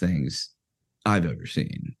 funniest things I've ever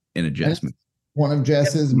seen in a And Jess movie. it's one of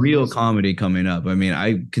Jess's Real most comedy coming up. I mean,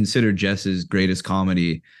 I consider Jess's greatest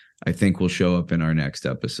comedy. I think will show up in our next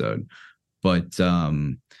episode. But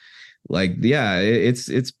like yeah,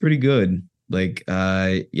 it's pretty good. Like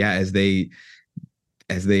yeah, as they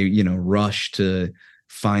rush to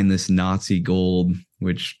find this Nazi gold,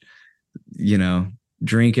 which you know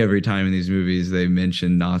drink every time in these movies they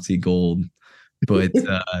mention Nazi gold. But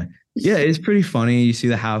yeah, it's pretty funny. You see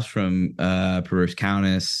the house from Perverse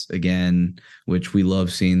Countess again, which we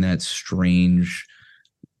love seeing that strange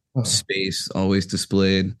oh, space always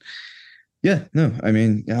displayed. Yeah, no, I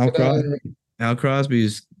mean Al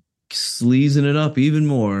Crosby's sleazing it up even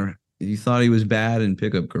more. You thought he was bad in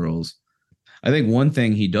Pickup Girls. I think one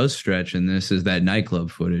thing he does stretch in this is that nightclub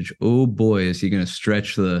footage. Oh boy, is he going to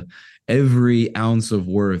stretch the every ounce of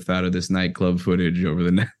worth out of this nightclub footage over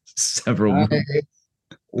the next several I months.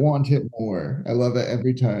 want it more. I love it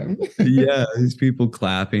every time. Yeah, these people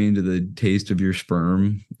clapping to the taste of your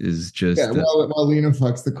sperm is Yeah, just, while Lena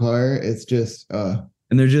fucks the car, it's just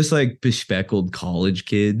and they're just like bespeckled college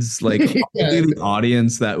kids, like yeah, probably the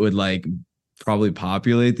audience that would like probably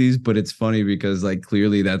populate these. But it's funny because like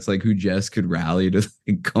clearly that's like who Jess could rally to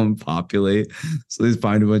like, come populate. So they just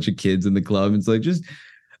find a bunch of kids in the club. And it's like just,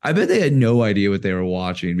 I bet they had no idea what they were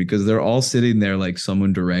watching because they're all sitting there like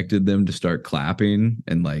someone directed them to start clapping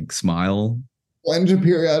and like smile. and to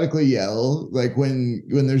periodically yell, like when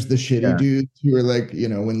there's the shitty Yeah. dudes who are like,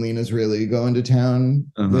 when Lena's really going to town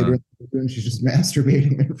later Uh-huh. in the room, she's just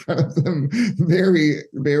masturbating in front of them very,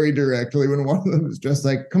 very directly. When one of them is just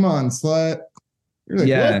like, "Come on, slut," you're like, "What?"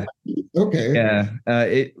 Yeah. Okay.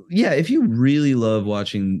 Yeah, if you really love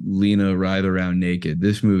watching Lena writhe around naked,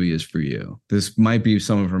 this movie is for you. This might be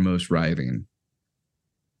some of her most writhing.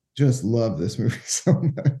 Just love this movie so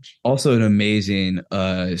much. Also an amazing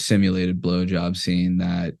simulated blowjob scene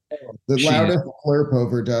that The she loudest slurp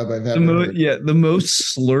overdub I've ever heard. the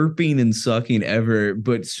most slurping and sucking ever,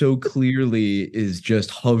 but so clearly is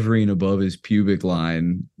just hovering above his pubic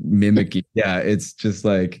line, mimicking. Yeah, it's just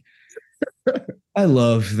like I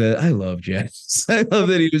love that. I love Jess. I love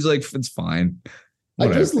that he was like, it's fine. I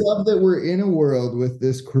Whatever. just love that we're in a world with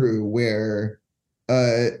this crew where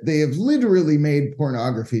they have literally made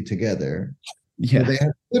pornography together. Yeah. They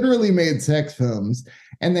have literally made sex films,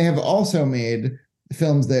 and they have also made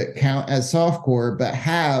films that count as softcore, but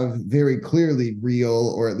have very clearly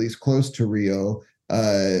real or at least close to real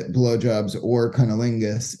blowjobs or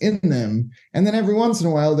cunnilingus in them. And then every once in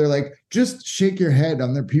a while, they're like, just shake your head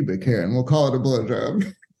on their pubic hair, and we'll call it a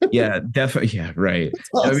blowjob. Yeah, definitely. Yeah, right. It's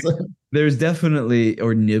I mean, awesome. there's definitely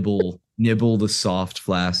or nibble the soft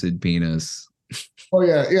flaccid penis. Oh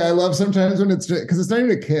yeah, yeah. I love sometimes when it's because it's not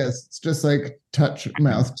even a kiss; it's just like touch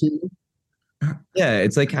mouth too. Yeah,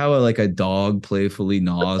 it's like how like a dog playfully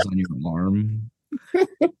gnaws on your arm.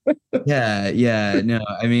 Yeah, yeah. No,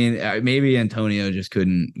 I mean maybe Antonio just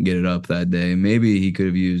couldn't get it up that day. Maybe he could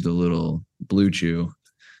have used a little blue chew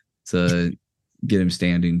to get him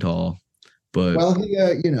standing tall. But Well,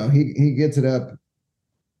 he gets it up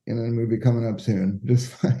in a movie coming up soon,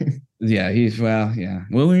 just fine. yeah, yeah.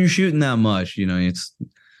 Well, when you're shooting that much, it's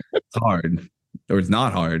hard, or it's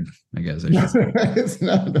not hard, I guess I No, should say. it's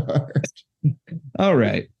not hard. All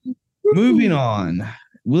right, moving on.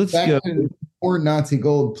 Let's go. Back to more Nazi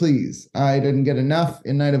gold, please. I didn't get enough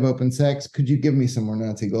in Night of Open Sex. Could you give me some more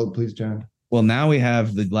Nazi gold, please, John? Well, now we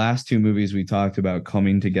have the last two movies we talked about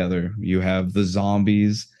coming together. You have the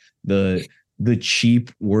zombies, the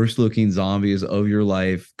cheap, worst looking zombies of your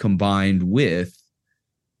life combined with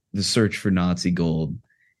the search for Nazi gold.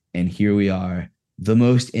 And here we are, the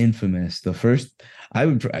most infamous, the first,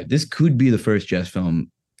 this could be the first Jess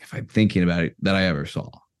film, if I'm thinking about it, that I ever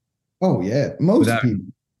saw. Oh yeah, most Without, people.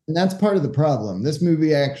 And that's part of the problem. This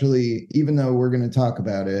movie actually, even though we're going to talk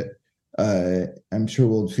about it, I'm sure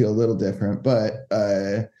we'll feel a little different, but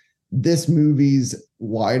this movie's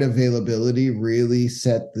wide availability really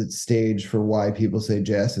set the stage for why people say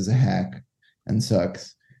Jess is a hack and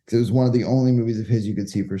sucks. Because it was one of the only movies of his you could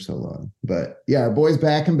see for so long. But yeah, our boy's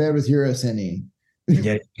back in bed with Eurocine.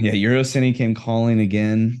 yeah, Eurocine came calling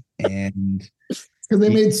again. And Because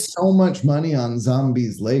they made so much money on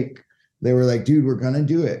Zombies Lake. They were like, dude, we're gonna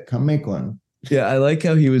do it. Come make one. Yeah, I like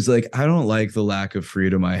how he was like, I don't like the lack of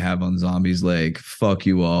freedom I have on Zombies Lake. Fuck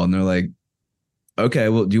you all. And they're like, okay,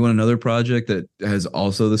 well, do you want another project that has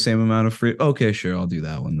also the same amount of free? Okay, sure, I'll do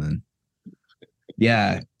that one then.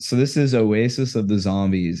 Yeah, so this is Oasis of the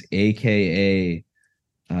Zombies, aka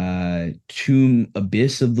Tomb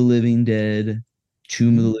Abyss of the Living Dead,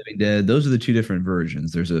 Tomb of the Living Dead. Those are the two different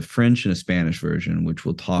versions. There's a French and a Spanish version, which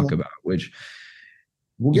we'll talk about. Which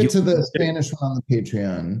we'll get to the Spanish one on the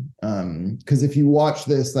Patreon. Because if you watch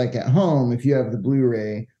this like at home, if you have the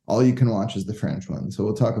Blu-ray, all you can watch is the French one. So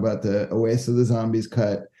we'll talk about the Oasis of the Zombies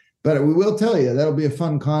cut. But we will tell you that'll be a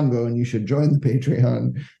fun convo, and you should join the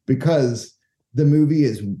Patreon because the movie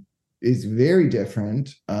is very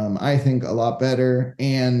different. I think a lot better,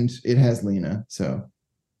 and it has Lena. So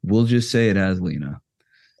we'll just say it has Lena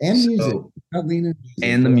and music. Not Lena,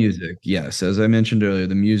 and the music. Yes, as I mentioned earlier,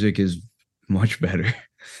 the music is much better.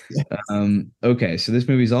 Yes. Okay, so this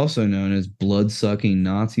movie is also known as Blood-Sucking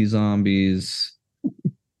Nazi Zombies,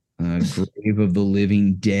 Grave of the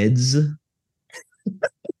Living Deads.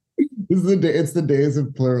 It's the days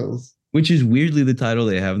of plurals. Which is weirdly the title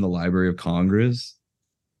they have in the Library of Congress.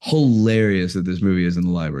 Hilarious that this movie is in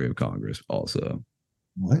the Library of Congress also.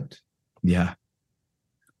 What? Yeah.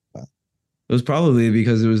 It was probably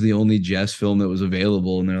because it was the only Jess film that was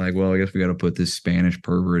available. And they're like, well, I guess we got to put this Spanish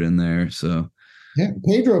pervert in there. So yeah,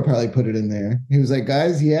 Pedro probably put it in there. He was like,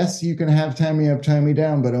 guys, yes, you can have Tie Me Up, Tie Me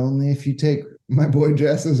Down, but only if you take my boy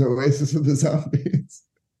Jess's Oasis of the Zombies.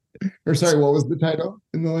 Or sorry, what was the title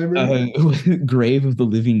in the library? Grave of the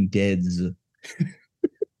Living Deads.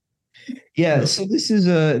 Yeah, so this is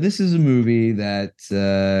a movie that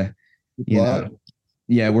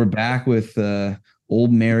we're back with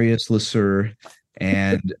old Marius Lasser,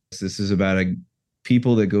 and this is about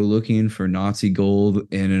people that go looking for Nazi gold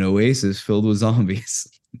in an oasis filled with zombies.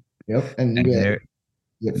 Yep, and you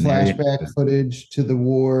get flashback footage to the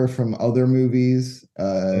war from other movies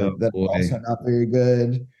that are also not very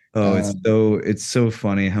good. Oh, it's so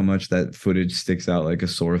funny how much that footage sticks out like a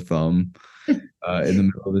sore thumb in the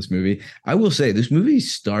middle of this movie. I will say this movie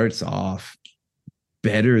starts off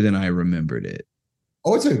better than I remembered it.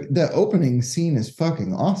 Oh, the opening scene is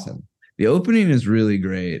fucking awesome. The opening is really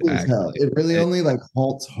great. Actually. It really only like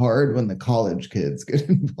halts hard when the college kids get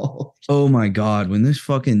involved. Oh my God, when this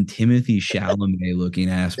fucking Timothy Chalamet looking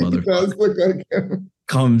ass motherfucker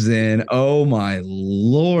comes in, oh my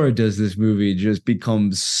Lord, does this movie just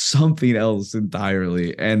become something else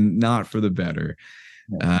entirely and not for the better.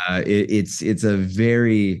 Yeah. It's a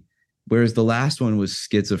very, whereas the last one was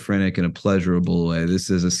schizophrenic in a pleasurable way,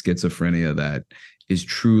 this is a schizophrenia that is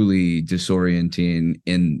truly disorienting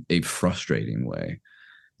in a frustrating way.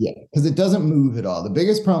 Yeah, because it doesn't move at all. The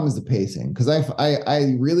biggest problem is the pacing, because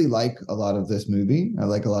I really like a lot of this movie. I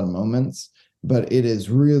like a lot of moments, but it is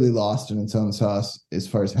really lost in its own sauce as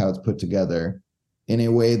far as how it's put together in a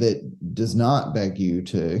way that does not beg you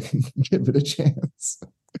to give it a chance.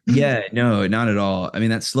 Yeah, no, not at all. I mean,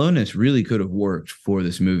 that slowness really could have worked for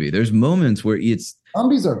this movie. There's moments where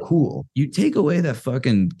zombies are cool. You take away that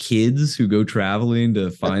fucking kids who go traveling to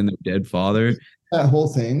find their dead father. That whole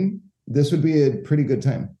thing, this would be a pretty good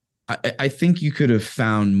time. I think you could have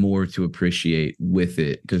found more to appreciate with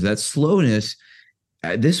it, because that slowness,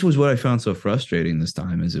 this was what I found so frustrating this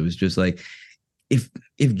time, is it was just like, if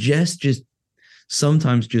Jess just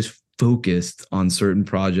sometimes just focused on certain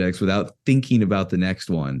projects without thinking about the next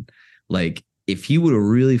one, like if he would have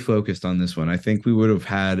really focused on this one, I think we would have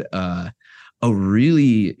had a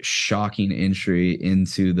really shocking entry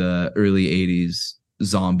into the early 80s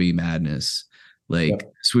zombie madness. Like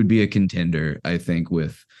This would be a contender, I think,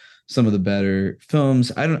 with some of the better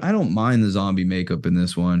films. I don't mind the zombie makeup in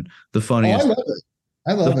this one. The funniest,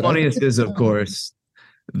 I love it. The funniest is, of course,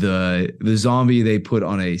 the zombie they put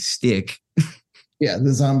on a stick. Yeah,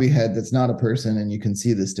 the zombie head that's not a person, and you can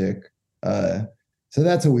see the stick. So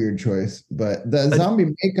that's a weird choice, but the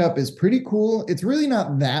zombie makeup is pretty cool. It's really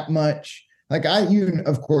not that much. Like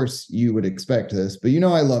of course, you would expect this, but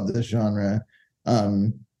I love this genre,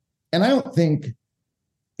 and I don't think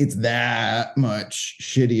it's that much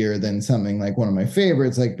shittier than something like one of my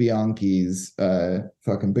favorites, like Bianchi's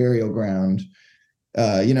fucking Burial Ground,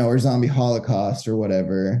 or Zombie Holocaust or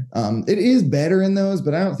whatever. It is better in those,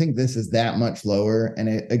 but I don't think this is that much lower. And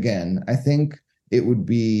I think it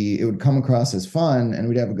would come across as fun and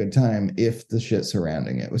we'd have a good time if the shit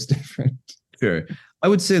surrounding it was different. Sure. I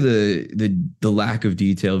would say the lack of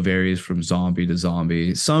detail varies from zombie to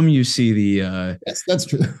zombie. Some you see yes, that's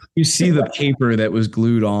true. You see the paper that was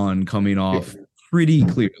glued on coming off pretty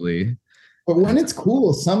clearly. But when it's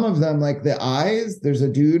cool, some of them, like the eyes, there's a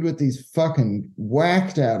dude with these fucking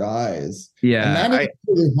whacked out eyes. And Yeah, that is I a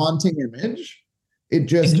really haunting image. It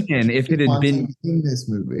just again, if it had haunting been in this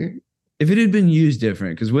movie. if it had been used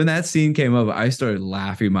different, because when that scene came up, I started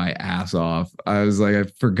laughing my ass off. I was like, I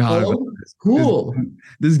forgot about Oh, cool.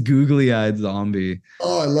 this googly eyed zombie.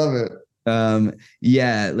 Oh, I love it.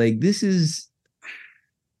 Yeah, like this is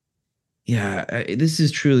this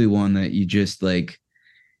is truly one that you just like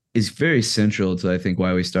is very central to I think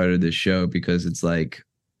why we started this show because it's like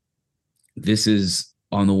this is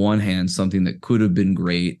on the one hand something that could have been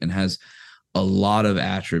great and has a lot of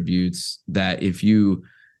attributes that if you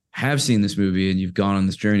have seen this movie and you've gone on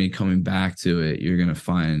this journey coming back to it, you're going to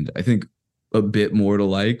find, I think, a bit more to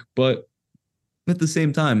like. But at the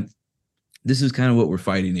same time, this is kind of what we're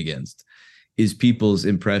fighting against is people's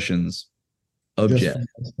impressions of Just Jess from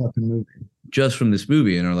this fucking movie. just from this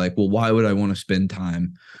movie and are like, well, why would I want to spend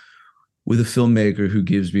time with a filmmaker who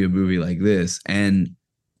gives me a movie like this? And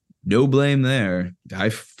no blame there. I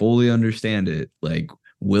fully understand it. Like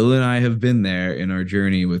Will and I have been there in our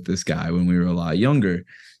journey with this guy when we were a lot younger.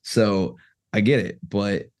 So I get it.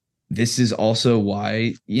 But this is also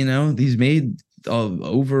why, these made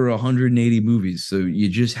over 180 movies. So you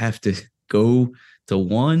just have to go to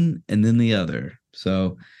one and then the other.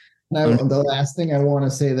 So Now, the last thing I want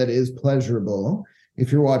to say that is pleasurable,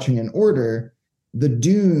 if you're watching in order, the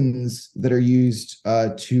dunes that are used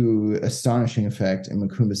to astonishing effect in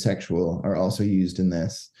Macumba Sexual are also used in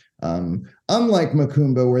this. Unlike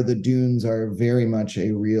Macumba, where the dunes are very much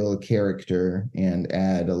a real character and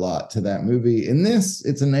add a lot to that movie. In this,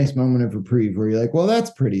 it's a nice moment of reprieve where you're like, well,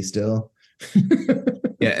 that's pretty still.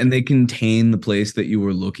 Yeah, and they contain the place that you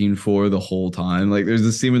were looking for the whole time. Like there's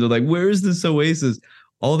a scene where they're like, where is this oasis?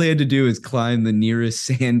 All they had to do is climb the nearest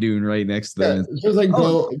sand dune right next to them. Yeah, it was like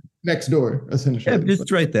go next door, essentially. Yeah,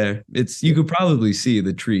 just right there. You could probably see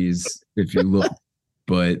the trees if you look,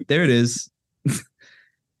 but there it is.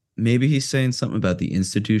 Maybe he's saying something about the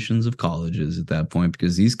institutions of colleges at that point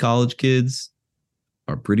because these college kids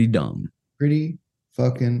are pretty dumb. Pretty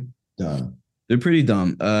fucking dumb. They're pretty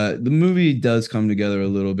dumb. The movie does come together a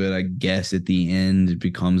little bit, I guess. At the end, it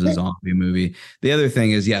becomes a zombie movie. The other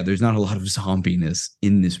thing is, there's not a lot of zombiness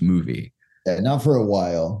in this movie. Yeah, not for a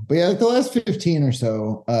while. But yeah, like the last 15 or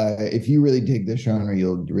so, if you really dig this genre,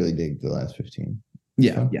 you'll really dig the last 15.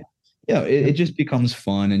 Yeah. It just becomes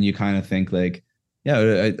fun, and you kind of think like,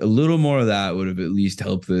 a little more of that would have at least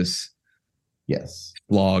helped this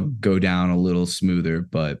vlog go down a little smoother.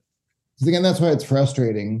 But again, that's why it's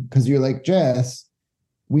frustrating because you're like, Jess,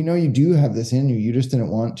 we know you do have this in you. You just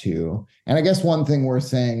didn't want to. And I guess one thing worth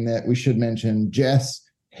saying that we should mention, Jess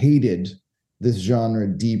hated this genre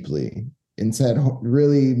deeply and said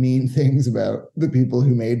really mean things about the people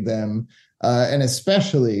who made them. And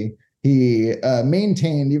especially he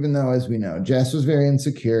maintained, even though, as we know, Jess was very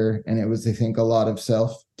insecure and it was, I think, a lot of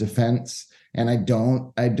self-defense. And I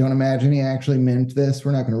don't imagine he actually meant this.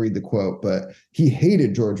 We're not going to read the quote, but he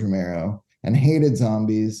hated George Romero and hated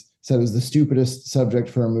zombies, said it was the stupidest subject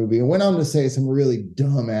for a movie, and went on to say some really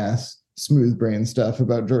dumbass smooth brain stuff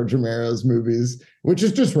about George Romero's movies, which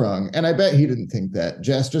is just wrong. And I bet he didn't think that.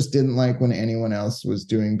 Jess just didn't like when anyone else was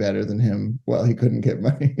doing better than him while he couldn't get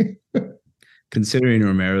money. Considering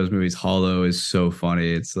Romero's movies, Hollow is so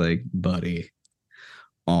funny. It's like, buddy.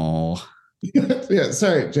 Oh. Yeah,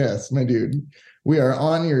 sorry, Jess, my dude. We are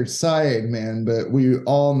on your side, man, but we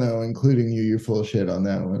all know, including you, you're full of shit on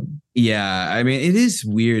that one. Yeah, I mean, it is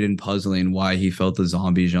weird and puzzling why he felt the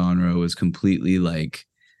zombie genre was completely like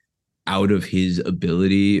out of his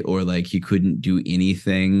ability, or like he couldn't do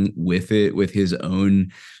anything with it with his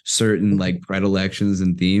own certain like predilections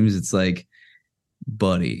and themes. It's like,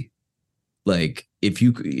 buddy, like if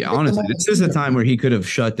you honestly, this is a time where he could have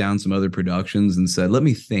shut down some other productions and said, let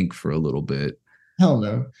me think for a little bit. Hell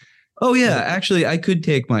no. Oh yeah, actually I could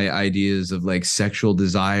take my ideas of like sexual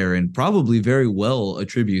desire and probably very well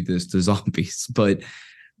attribute this to zombies, but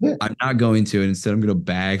I'm not going to, and instead I'm going to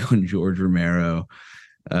bag on George Romero.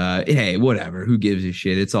 Hey, whatever, who gives a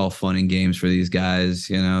shit? It's all fun and games for these guys,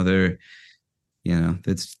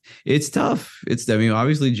 it's tough. I mean,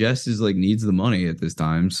 obviously Jess is like needs the money at this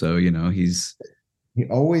time, so he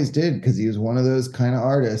always did, because he was one of those kind of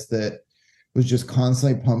artists that was just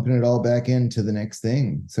constantly pumping it all back into the next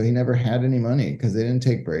thing. So he never had any money because they didn't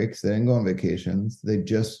take breaks, they didn't go on vacations, they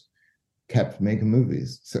just kept making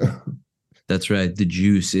movies. So that's right, the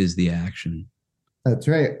juice is the action. That's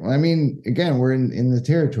right. I mean, again, we're in the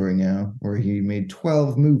territory now where he made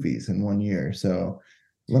 12 movies in 1 year. So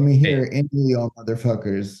let me hear any of y'all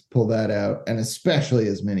motherfuckers pull that out, and especially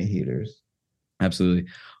as many heaters. Absolutely.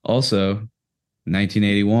 Also,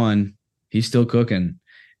 1981, He's still cooking,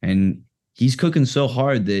 and he's cooking so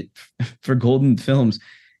hard that for Golden Films,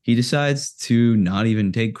 he decides to not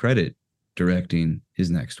even take credit directing his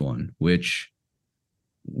next one, which,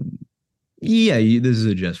 yeah, this is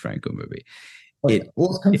a Jess Franco movie. Okay. Well,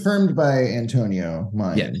 it's confirmed by Antonio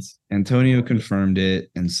Mines. Yes, Antonio confirmed it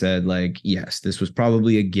and said, like, yes, this was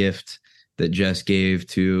probably a gift that Jess gave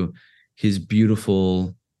to his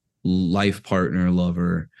beautiful life partner,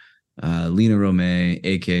 lover, Lena Romay,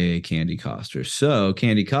 aka Candy Coster. So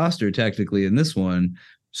Candy Coster, technically in this one,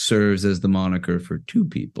 serves as the moniker for two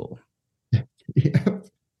people. Yeah.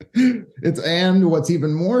 And what's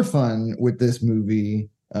even more fun with this movie,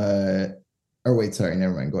 or wait, sorry,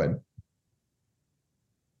 never mind. Go ahead.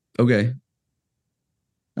 Okay.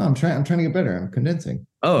 No, I'm trying to get better. I'm condensing.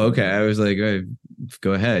 Oh, okay. I was like,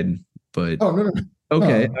 go ahead. But oh no.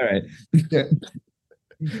 Okay, all right. Yeah.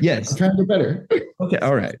 Yes. I'm trying to get better. Okay,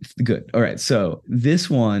 all right. Good. All right. So this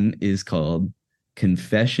one is called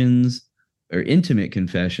Confessions or Intimate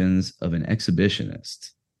Confessions of an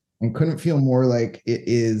Exhibitionist. And couldn't feel more like it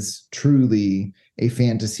is truly a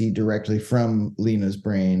fantasy directly from Lena's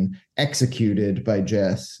brain, executed by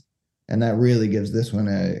Jess. And that really gives this one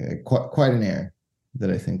quite an air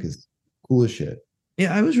that I think is cool as shit.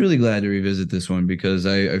 Yeah, I was really glad to revisit this one because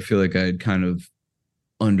I feel like I had kind of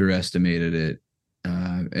underestimated it.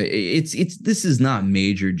 This is not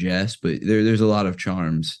major Jess, but there's a lot of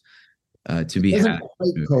charms to be had.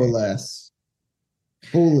 Quite coalesce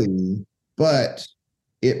fully, but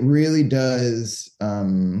it really does.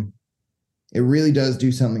 It really does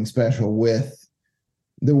do something special with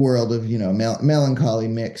the world of melancholy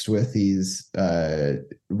mixed with these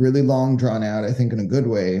really long, drawn out, I think in a good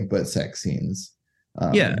way, but sex scenes.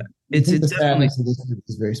 Yeah, it's definitely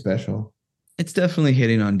is very special. It's definitely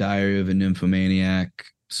hitting on Diary of a Nymphomaniac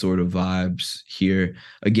sort of vibes here.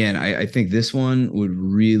 Again, I think this one would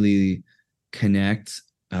really connect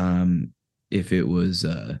if it was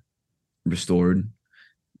restored.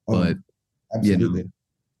 But absolutely,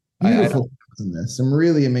 beautiful in this, some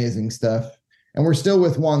really amazing stuff. And we're still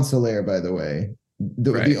with Juan Soler, by the way,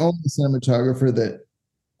 the only cinematographer that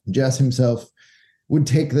Jess himself would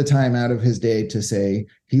take the time out of his day to say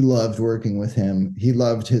he loved working with him. He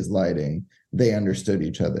loved his lighting. They understood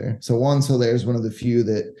each other. So Juan Soler is one of the few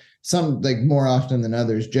that more often than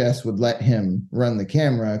others, Jess would let him run the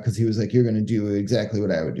camera because he was like, you're going to do exactly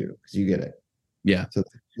what I would do because you get it. Yeah. So,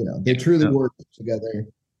 they truly worked together.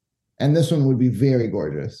 And this one would be very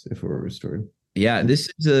gorgeous if it were restored. Yeah, this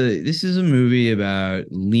is a movie about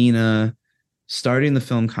Lena starting the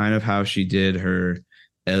film kind of how she did her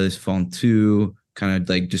Ellis Fontu, kind of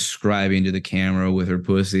like describing to the camera with her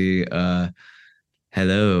pussy,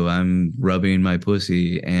 hello, I'm rubbing my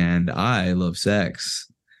pussy and I love sex,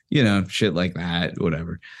 shit like that,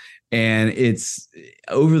 whatever. And it's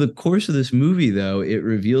over the course of this movie, though, it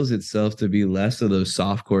reveals itself to be less of those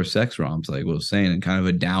softcore sex romps, like Will was saying, and kind of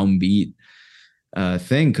a downbeat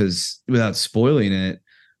thing. Because without spoiling it,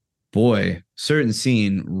 boy, certain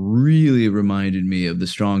scene really reminded me of the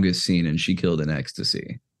strongest scene in She Killed in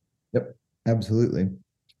Ecstasy. Yep, absolutely.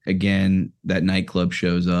 Again, that nightclub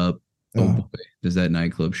shows up. Oh boy, does that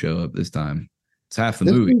nightclub show up this time? It's half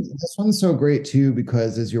the movie. This one's so great too,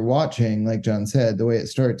 because as you're watching, like John said, the way it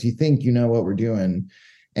starts, you think you know what we're doing,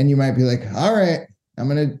 and you might be like, all right, I'm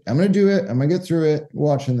gonna do it. I'm gonna get through it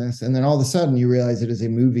watching this. And then all of a sudden you realize it is a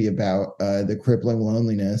movie about the crippling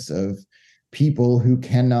loneliness of people who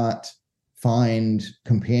cannot find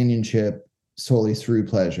companionship solely through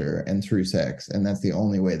pleasure and through sex. And that's the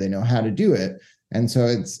only way they know how to do it. And so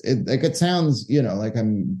it sounds, like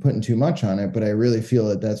I'm putting too much on it, but I really feel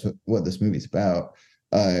that that's what this movie's about.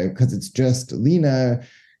 Because it's just Lena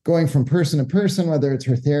going from person to person, whether it's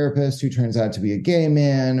her therapist who turns out to be a gay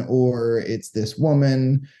man, or it's this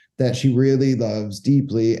woman that she really loves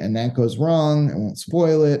deeply, and that goes wrong. I won't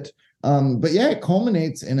spoil it. But yeah, it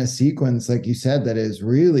culminates in a sequence, like you said, that is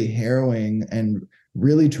really harrowing and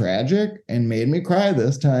really tragic and made me cry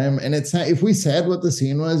this time. And it's not, if we said what the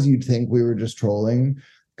scene was, you'd think we were just trolling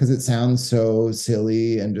because it sounds so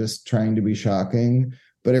silly and just trying to be shocking.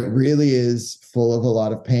 But it really is full of a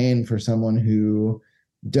lot of pain for someone who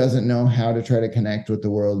doesn't know how to try to connect with the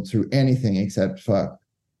world through anything except fuck.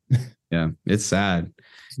 Yeah, it's sad.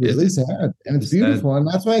 It's really sad. And it's beautiful. Sad. And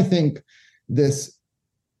that's why I think this,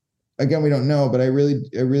 again, we don't know, but I really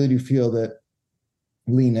do feel that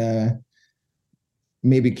Lena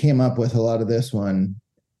maybe came up with a lot of this one,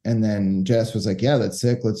 and then Jess was like, yeah, that's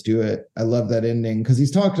sick, let's do it. I love that ending, because he's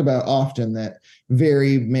talked about often that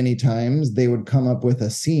very many times they would come up with a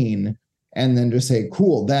scene and then just say,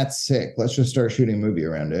 cool, that's sick, let's just start shooting a movie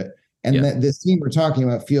around it. And that this scene we're talking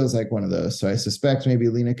about feels like one of those. So I suspect maybe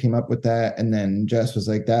Lena came up with that. And then Jess was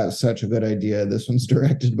like, that was such a good idea. This one's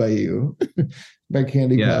directed by you, by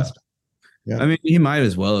Candy Costa. Yeah. I mean, he might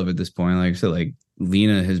as well have at this point. Like I said, like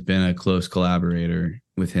Lena has been a close collaborator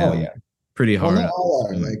with him. Oh, yeah. Pretty hard. Well, not all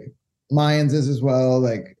are. Like Mayans is as well.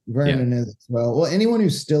 Like Vernon is as well. Well, anyone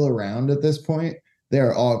who's still around at this point,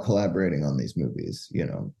 they're all collaborating on these movies, you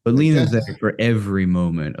know. But Lena's there for every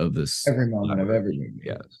moment of this. Every moment of every movie.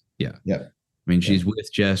 Yeah. I mean, she's with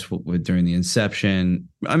Jess during the inception.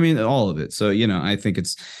 I mean, all of it. So, you know, I think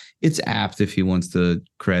it's apt if he wants to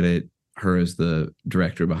credit her as the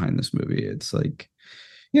director behind this movie. It's like,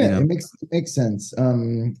 it makes sense.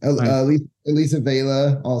 Elisa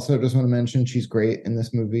Vela, also just want to mention, she's great in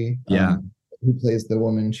this movie. Who plays the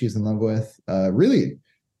woman she's in love with.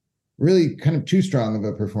 Really kind of too strong of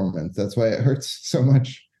a performance. That's why it hurts so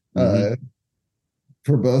much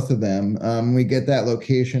for both of them. We get that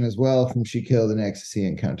location as well from She Killed an Ecstasy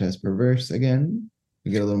and Countess Perverse again.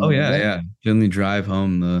 We get a little more. Generally drive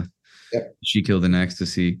home the She Killed an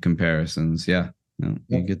Ecstasy comparisons. You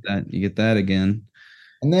get that again.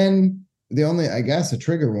 And then I guess a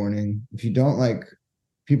trigger warning, if you don't like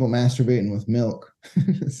people masturbating with milk,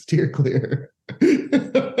 steer clear.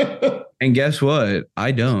 And guess what?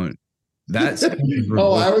 I don't. That's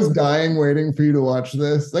I was dying waiting for you to watch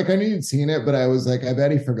this. Like I knew you'd seen it, but I was like, I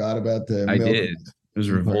bet he forgot about the I milk. did. It was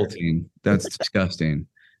revolting. That's disgusting.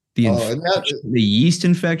 The yeast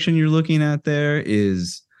infection you're looking at there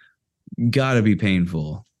is gotta be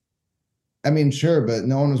painful. I mean, sure, but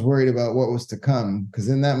no one was worried about what was to come because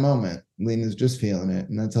in that moment, Lena's just feeling it,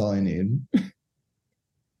 and that's all I need.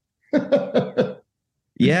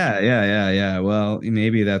 Yeah. Well,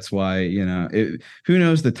 maybe that's why, you know, who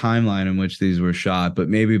knows the timeline in which these were shot, but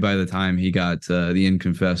maybe by the time he got the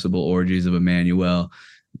Inconfessible Orgies of Emmanuel,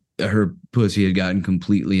 her pussy had gotten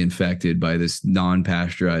completely infected by this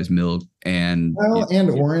non-pasteurized milk and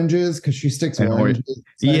oranges, because she sticks oranges.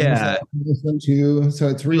 This one too. So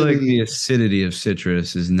it's really like the acidity of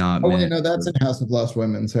citrus is not. Oh wait, no, that's in House of Lost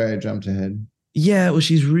Women. Sorry, I jumped ahead. Yeah, well,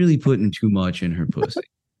 she's really putting too much in her pussy.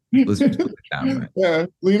 Let's just put it that way. Yeah,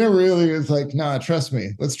 Lena really is like, nah, trust me.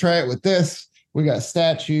 Let's try it with this. We got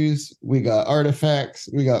statues, we got artifacts,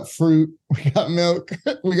 we got fruit, we got milk,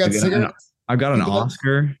 we got cigarettes. I've got an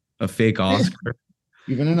Oscar, a fake Oscar.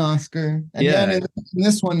 Even an Oscar. And then in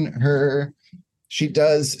this one, she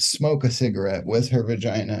does smoke a cigarette with her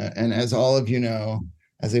vagina. And as all of you know,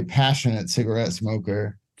 as a passionate cigarette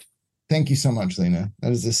smoker, thank you so much, Lena.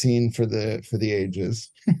 That is a scene for the ages.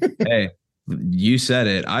 Hey. You said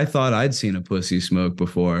it. I thought I'd seen a pussy smoke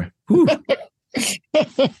before. If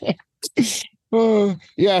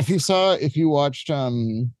you watched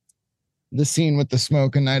the scene with the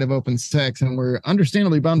smoke and Night of Open Sex and were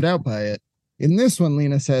understandably bummed out by it, in this one,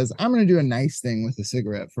 Lena says, I'm going to do a nice thing with a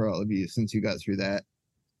cigarette for all of you since you got through that.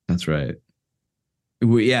 That's right.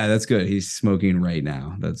 Yeah, that's good. He's smoking right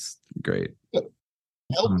now. That's great.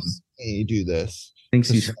 Helps me do this. Thinks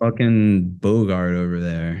he's fucking Bogart over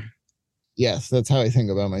there. Yes, that's how I think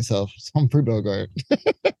about myself. It's Humphrey Bogart.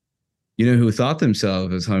 You know who thought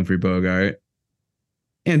themselves as Humphrey Bogart?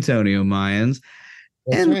 Antonio Mayans.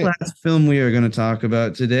 That's right. The last film we are going to talk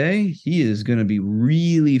about today, he is going to be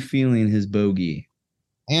really feeling his bogey.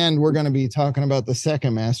 And we're going to be talking about the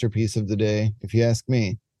second masterpiece of the day, if you ask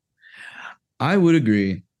me. I would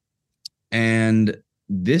agree. And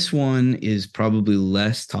this one is probably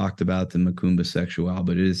less talked about than Macumba Sexual,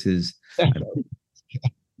 but it is his...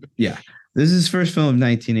 Yeah. This is his first film of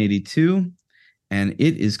 1982, and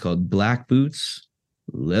it is called Black Boots,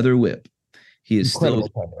 Leather Whip. He is still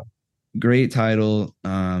great title.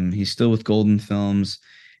 He's still with Golden Films,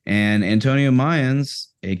 and Antonio Mayans,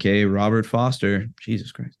 aka Robert Foster,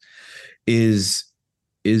 Jesus Christ, is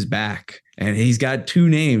back, and he's got two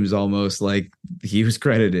names almost like he was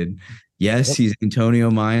credited. Yes, he's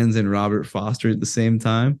Antonio Mayans and Robert Foster at the same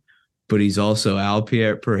time, but he's also Al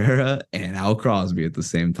Pereira and Al Crosby at the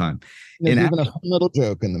same time. There's even a fun little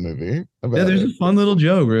joke in the movie. There's a fun little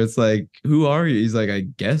joke where it's like, who are you? He's like, I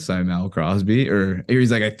guess I'm Al Crosby. Or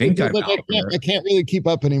he's like, I think I'm Al Pereira. I can't really keep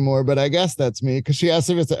up anymore, but I guess that's me. Because she asked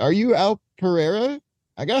him, are you Al Pereira?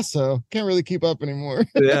 I guess so. Can't really keep up anymore.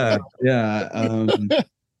 Yeah.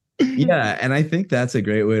 And I think that's a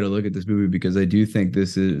great way to look at this movie, because I do think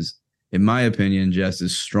this is, in my opinion,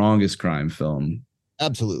 Jess's strongest crime film.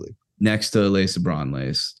 Absolutely. Next to Lace of Braun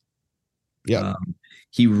Lace. Yeah.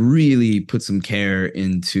 He really put some care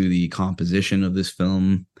into the composition of this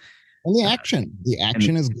film. And the action. The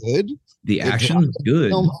action is good. The action is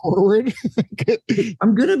good. Forward.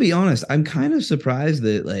 I'm going to be honest. I'm kind of surprised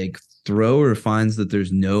that Thrower finds that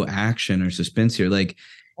there's no action or suspense here.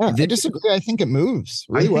 Yeah, I disagree. I think it moves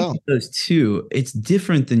really well. It does too. It's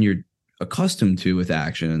different than you're accustomed to with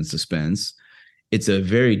action and suspense. It's a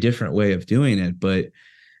very different way of doing it, but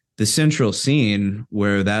the central scene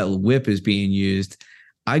where that whip is being used,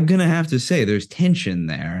 I'm gonna have to say there's tension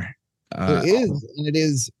there. There is, and it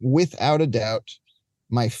is without a doubt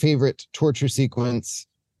my favorite torture sequence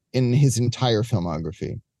in his entire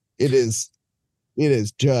filmography. It is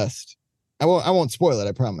just I won't spoil it,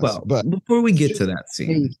 I promise. Well, but before we get to that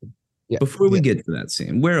scene, yeah,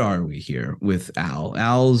 where are we here with Al?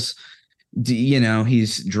 Al's,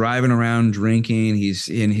 he's driving around drinking. He's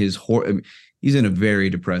in he's in a very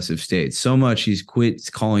depressive state. So much he's quit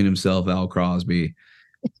calling himself Al Crosby,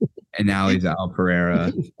 and now he's Al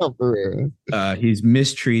Pereira. Al Pereira. He's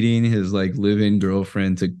mistreating his like living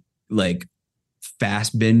girlfriend to like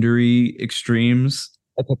fast-bendery extremes.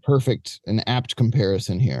 That's a perfect and apt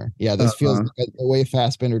comparison here. Yeah, this feels like the way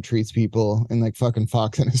Fassbender treats people in like fucking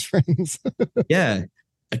Fox and his friends. Yeah.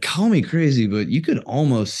 Call me crazy, but you could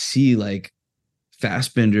almost see like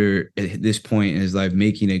Fassbender at this point in his life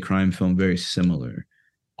making a crime film very similar.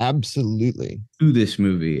 Absolutely. To this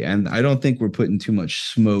movie. And I don't think we're putting too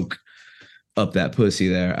much smoke up that pussy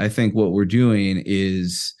there. I think what we're doing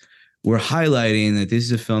is we're highlighting that this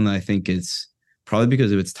is a film that I think it's probably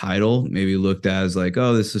because of its title, maybe looked at as like,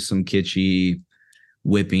 oh, this is some kitschy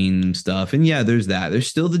whipping stuff. And yeah, there's that. There's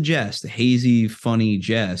still the Jess, the hazy, funny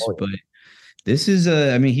Jess. But this is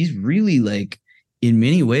he's really like in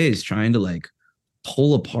many ways trying to like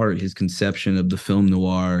pull apart his conception of the film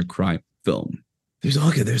noir crime film.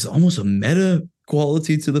 There's almost a meta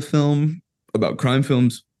quality to the film about crime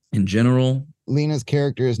films in general. Lena's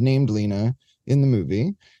character is named Lena in the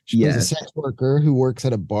movie. She plays a sex worker who works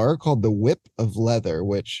at a bar called the Whip of Leather,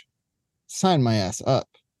 which sign my ass up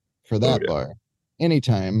for that bar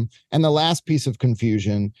anytime. And the last piece of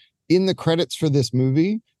confusion, in the credits for this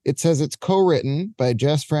movie, it says it's co-written by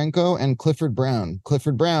Jess Franco and Clifford Brown.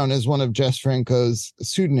 Clifford Brown is one of Jess Franco's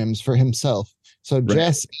pseudonyms for himself. So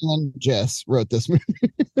Jess and Jess wrote this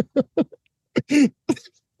movie.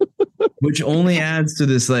 Which only adds to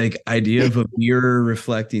this like idea of a mirror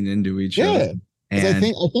reflecting into each other. And I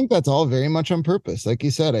think that's all very much on purpose. Like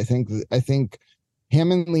you said, I think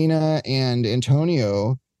him and Lena and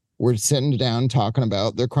Antonio were sitting down talking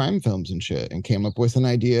about their crime films and shit and came up with an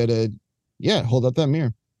idea to hold up that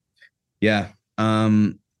mirror. Yeah.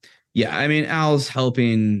 Al's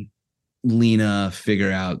helping Lena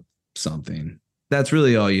figure out something. That's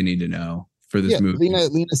really all you need to know for this movie.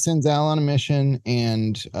 Lena sends Al on a mission,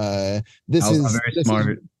 and Al's not very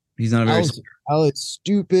smart. He's not very smart. Al is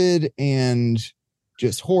stupid and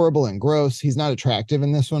just horrible and gross. He's not attractive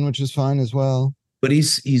in this one, which is fun as well. But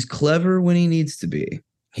he's clever when he needs to be.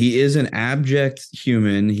 He is an abject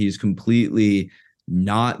human. He's completely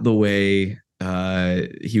not the way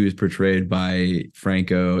he was portrayed by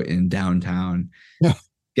Franco in Downtown. No.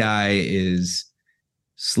 Guy is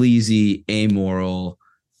sleazy, amoral.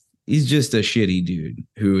 He's just a shitty dude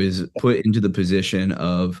who is put into the position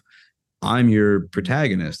of, I'm your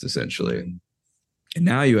protagonist, essentially. And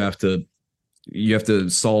now you have to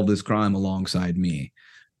solve this crime alongside me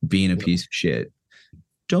being a piece of shit.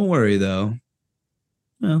 Don't worry, though.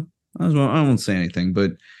 Well, I won't say anything,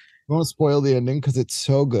 but I won't spoil the ending because it's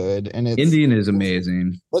so good. And Indian is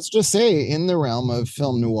amazing. Let's just say in the realm of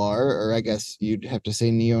film noir, or I guess you'd have to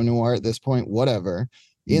say neo-noir at this point, whatever.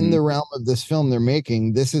 In the realm of this film they're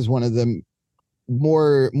making, this is one of the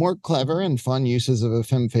more clever and fun uses of a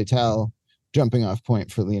femme fatale jumping off point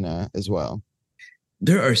for Lena as well.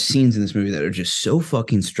 There are scenes in this movie that are just so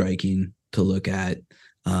fucking striking to look at.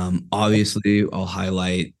 Obviously, I'll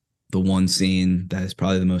highlight the one scene that is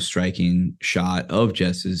probably the most striking shot of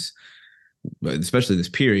Jess's, especially this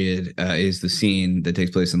period, is the scene that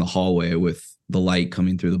takes place in the hallway with the light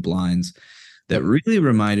coming through the blinds. That really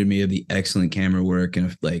reminded me of the excellent camera work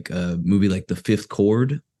in a movie like The Fifth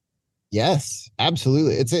Chord. Yes,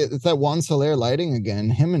 absolutely. It's that Juan Soler lighting again.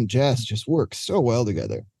 Him and Jess just work so well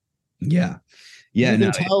together. Yeah. You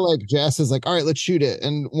can tell like Jess is like, all right, let's shoot it.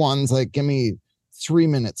 And Juan's like, give me 3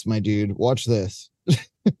 minutes, my dude. Watch this.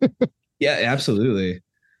 Yeah, absolutely.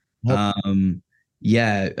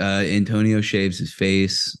 Yep. Antonio shaves his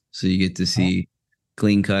face, so you get to see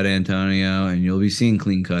clean cut Antonio, and you'll be seeing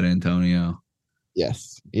clean cut Antonio.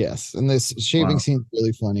 Yes. And this shaving scene is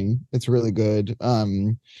really funny. It's really good.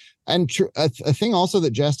 And a thing also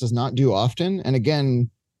that Jess does not do often, and again,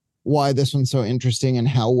 why this one's so interesting and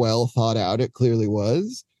how well thought out it clearly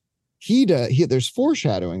was. There's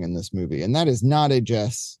foreshadowing in this movie, and that is not a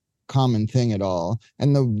Jess common thing at all.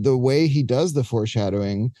 And the way he does the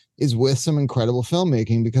foreshadowing is with some incredible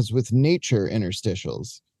filmmaking, because with nature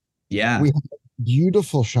interstitials. Yeah. We have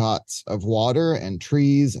beautiful shots of water and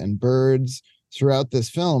trees and birds throughout this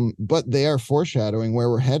film, but they are foreshadowing where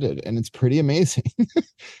we're headed, and it's pretty amazing.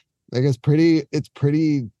 Like it's pretty,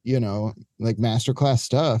 like masterclass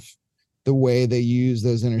stuff, the way they use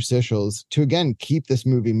those interstitials to again keep this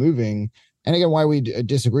movie moving. And again, why we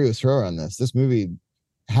disagree with Thrower on this. This movie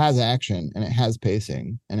has action and it has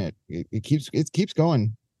pacing, and it keeps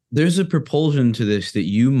going. There's a propulsion to this that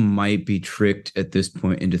you might be tricked at this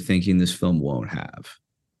point into thinking this film won't have.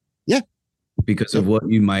 Yeah. Because of what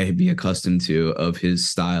you might be accustomed to of his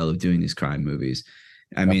style of doing these crime movies.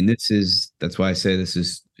 I mean, that's why I say this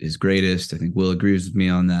is his greatest. I think Will agrees with me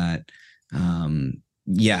on that.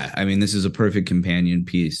 Yeah, I mean, this is a perfect companion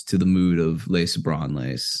piece to the mood of Lace Braun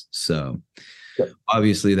Lace. So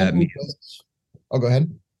obviously that means. Oh, go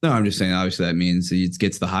ahead. No, I'm just saying, obviously that means it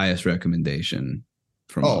gets the highest recommendation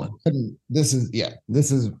from us. This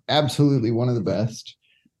is absolutely one of the best.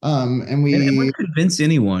 And it would convince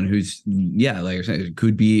anyone who's, like I said, it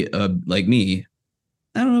could be like me.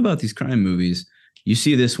 I don't know about these crime movies. You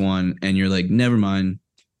see this one and you're like, never mind.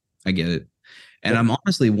 I get it. And I'm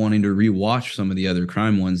honestly wanting to rewatch some of the other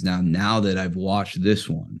crime ones now that I've watched this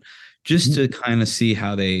one, just to kind of see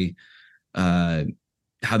how they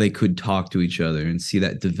could talk to each other and see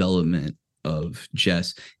that development of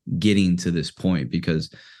Jess getting to this point,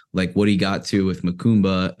 because like what he got to with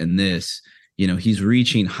Macumba and this, he's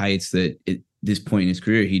reaching heights that at this point in his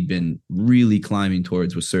career, he'd been really climbing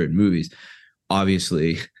towards with certain movies.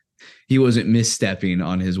 Obviously, he wasn't misstepping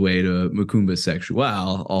on his way to Macumba Sexual.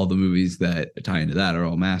 All the movies that tie into that are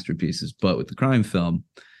all masterpieces. But with the crime film,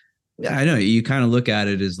 yeah, I know you kind of look at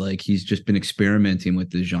it as like he's just been experimenting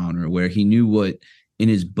with the genre, where he knew what in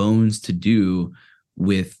his bones to do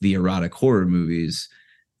with the erotic horror movies.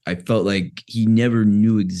 I felt like he never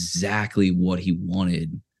knew exactly what he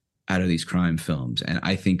wanted out of these crime films. And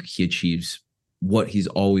I think he achieves what he's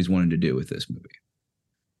always wanted to do with this movie.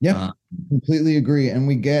 Yeah, completely agree. And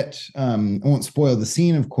we get, I won't spoil the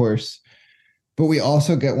scene, of course, but we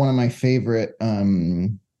also get one of my favorite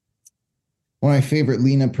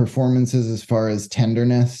Lena performances as far as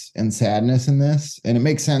tenderness and sadness in this. And it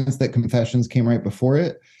makes sense that Confessions came right before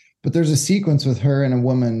it. But there's a sequence with her and a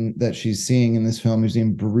woman that she's seeing in this film who's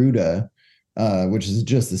named Bruda, which is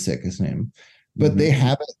just the sickest name. But they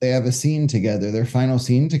have a scene together. Their final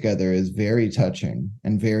scene together is very touching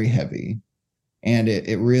and very heavy. And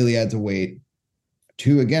it really adds a weight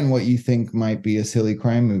to, again, what you think might be a silly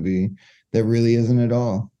crime movie that really isn't at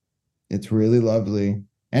all. It's really lovely.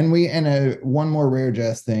 And one more Rare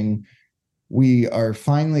Jess thing, we are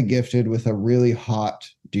finally gifted with a really hot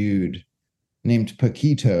dude named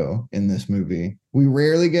Paquito in this movie. We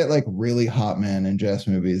rarely get like really hot men in Jess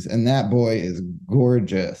movies, and that boy is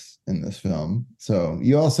gorgeous in this film. So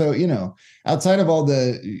you also, outside of all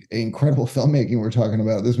the incredible filmmaking we're talking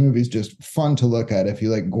about, this movie's just fun to look at if you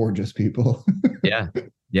like gorgeous people. Yeah,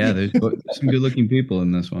 there's some good looking people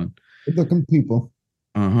in this one. Good looking people.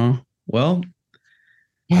 Well,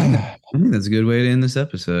 I think that's a good way to end this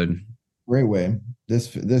episode. Great way.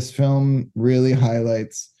 This film really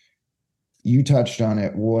highlights, you touched on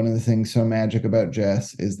it, one of the things so magic about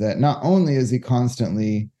Jess is that not only is he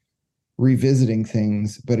constantly revisiting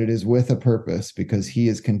things, but it is with a purpose, because he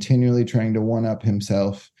is continually trying to one-up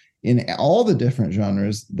himself in all the different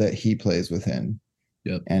genres that he plays within.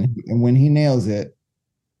 Yep. And when he nails it,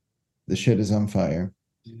 the shit is on fire.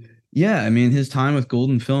 Yeah, I mean, his time with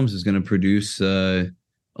Golden Films is going to produce a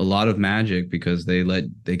lot of magic, because they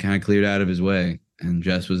kind of cleared out of his way, and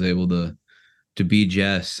Jess was able to be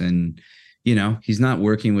Jess. And he's not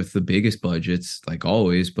working with the biggest budgets like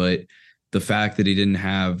always, but the fact that he didn't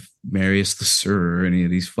have Marius the Sir or any of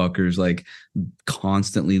these fuckers like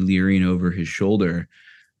constantly leering over his shoulder,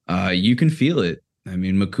 you can feel it. I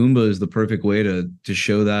mean, Macumba is the perfect way to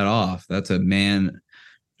show that off. That's a man.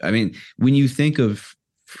 I mean, when you think of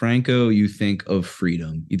Franco, you think of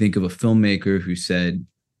freedom. You think of a filmmaker who said,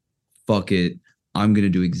 fuck it, I'm going to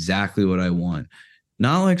do exactly what I want.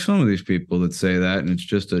 Not like some of these people that say that, and it's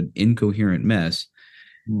just an incoherent mess,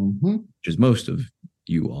 which is most of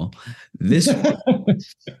you all. This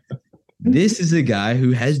is a guy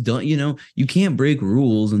who has done, you can't break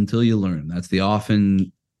rules until you learn. That's the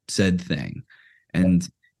often said thing. And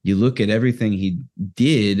you look at everything he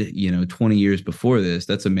did, 20 years before this,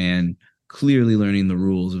 that's a man clearly learning the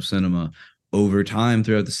rules of cinema. Over time,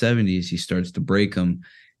 throughout the 70s, he starts to break them,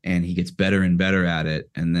 and he gets better and better at it.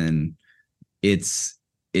 And then it's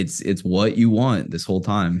what you want this whole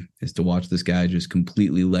time, is to watch this guy just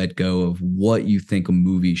completely let go of what you think a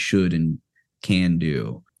movie should and can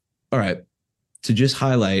do. All right. To just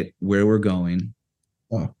highlight where we're going.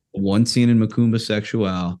 One scene in Macumba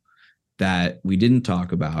Sexual that we didn't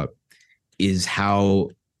talk about is how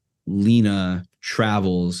Lena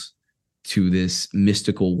travels to this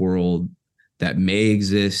mystical world that may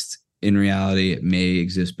exist in reality. It may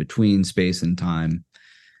exist between space and time.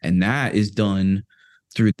 And that is done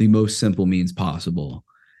through the most simple means possible,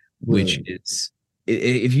 which is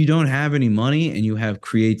if you don't have any money and you have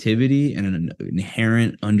creativity and an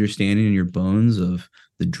inherent understanding in your bones of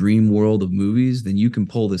the dream world of movies, then you can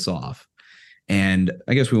pull this off. And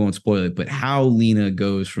I guess we won't spoil it, but how Lena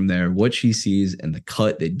goes from there, what she sees and the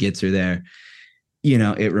cut that gets her there, you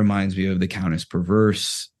know, it reminds me of the Countess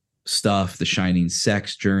Perverse stuff, the Shining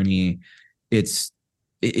Sex journey. It's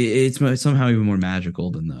somehow even more magical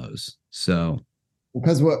than those. So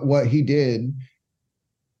because what he did,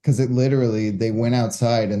 because it literally, they went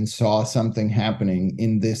outside and saw something happening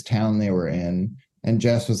in this town they were in, and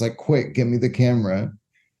Jess was like, quick, give me the camera,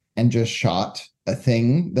 and just shot a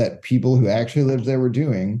thing that people who actually lived there were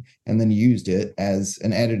doing, and then used it as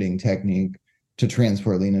an editing technique to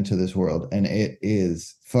transport Lena to this world. And it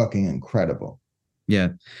is fucking incredible. Yeah.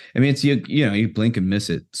 I mean, it's, you know, you blink and miss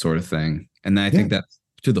it sort of thing. And I think that's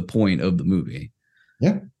to the point of the movie.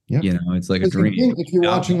 Yeah. Yeah. You know, it's like a dream. If you're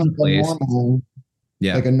watching like a normal,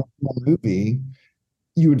 like a normal movie,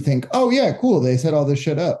 you would think, oh yeah, cool, they set all this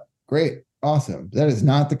shit up. Great. Awesome. That is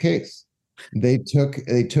not the case. They took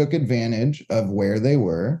advantage of where they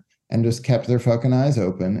were and just kept their fucking eyes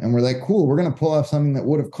open. And we're like, cool, we're going to pull off something that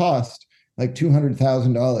would have cost like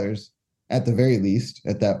 $200,000 at the very least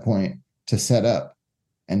at that point to set up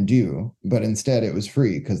and do. But instead it was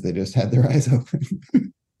free because they just had their eyes open.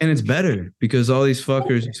 And it's better because all these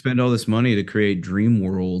fuckers spend all this money to create dream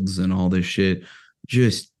worlds and all this shit.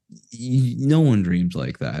 Just no one dreams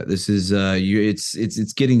like that. This is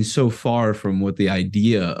it's getting so far from what the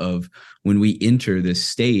idea of when we enter this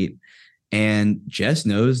state. And Jess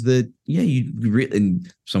knows that,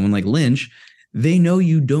 and someone like Lynch, they know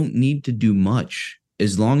you don't need to do much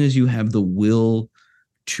as long as you have the will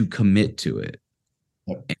to commit to it.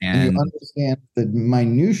 And you understand the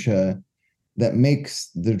minutia that makes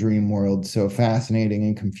the dream world so fascinating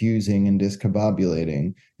and confusing and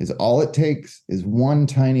discombobulating. Is all it takes is one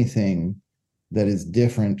tiny thing that is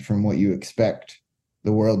different from what you expect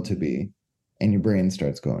the world to be, and your brain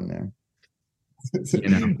starts going there. You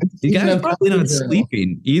know, the guy's probably not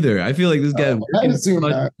sleeping either. I feel like this guy,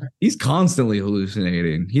 he's constantly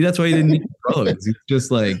hallucinating. That's why he didn't need drugs. He's just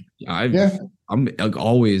like, I'm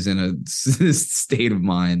always in a state of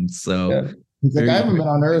mind. So he's like, I haven't been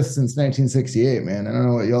on Earth since 1968, man. I don't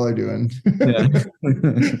know what y'all are doing.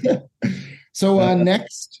 So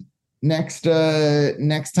next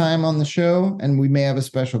time on the show, and we may have a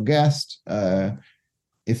special guest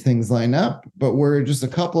if things line up, but we're just a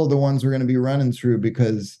couple of the ones we're going to be running through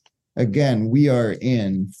because, again, we are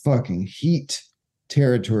in fucking heat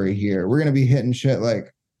territory here. We're going to be hitting shit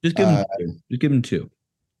like just give them two.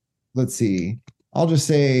 Let's see. I'll just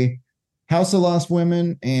say House of Lost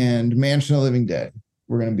Women and Mansion of the Living Dead.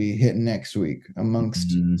 We're going to be hitting next week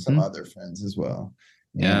amongst some other friends as well.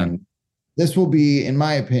 Yeah. And this will be, in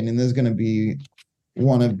my opinion, this is going to be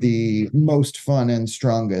one of the most fun and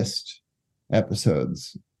strongest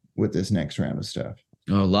episodes with this next round of stuff.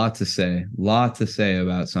 Oh, a lot to say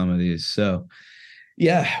about some of these. So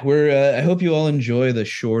yeah, I hope you all enjoy the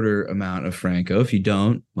shorter amount of Franco. If you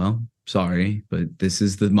don't, well, sorry, but this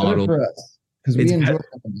is the model for us because we enjoy it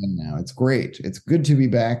again now. It's great. It's good to be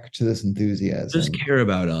back to this enthusiasm. Just care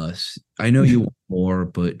about us. I know you want more,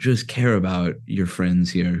 but just care about your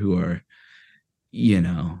friends here who are, you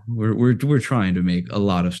know, we're trying to make a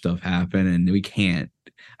lot of stuff happen, and we can't.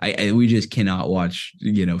 We just cannot watch,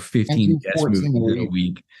 15 Jess movies in a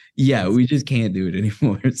week. Yeah, we just can't do it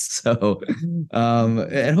anymore. So,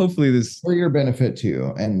 and hopefully this for your benefit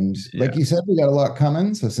too. And like you said, we got a lot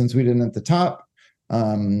coming. So since we didn't at the top,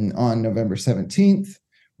 on November 17th,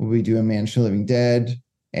 we'll be doing Mansion of the Living Dead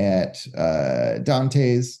at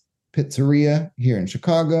Dante's Pizzeria here in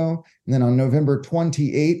Chicago. And then on November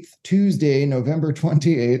 28th, Tuesday, November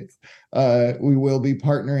 28th, we will be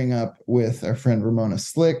partnering up with our friend Ramona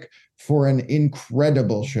Slick for an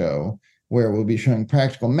incredible show where we'll be showing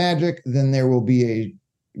practical magic. Then there will be a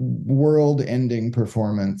world-ending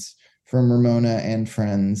performance from Ramona and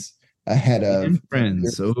friends ahead of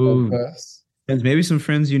friends. And maybe some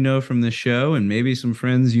friends you know from the show, and maybe some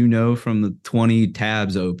friends you know from the 20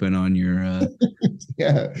 tabs open on your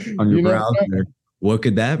on your browser. What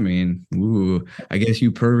could that mean? Ooh, I guess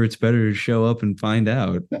you perverts better show up and find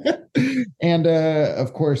out. And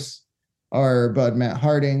of course, our bud Matt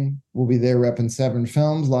Harding will be there repping 7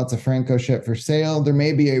 Films. Lots of Franco shit for sale. There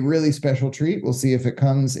may be a really special treat. We'll see if it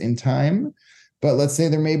comes in time. but let's say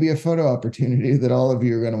there may be a photo opportunity that all of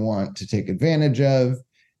you are going to want to take advantage of.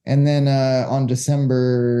 And then on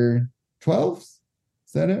December 12th,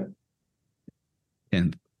 is that it?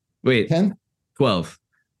 10th. Wait, 10th? 12th.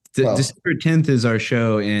 12th. December 10th is our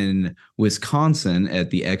show in Wisconsin at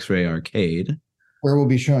the X-Ray Arcade, where we'll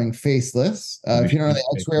be showing Faceless. If you don't know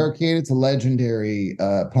the X-Ray Arcade, it's a legendary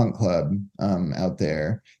punk club out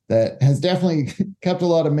there that has definitely kept a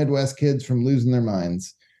lot of Midwest kids from losing their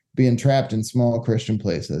minds, being trapped in small Christian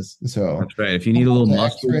places. So that's right. If you need a little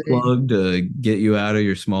mustard plug to get you out of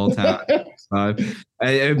your small town,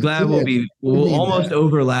 I'm glad we'll almost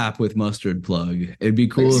overlap with mustard plug. It'd be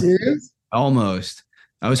cool. Are you serious? Almost.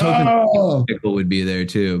 I was hoping Pickle would be there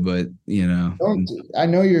too, but I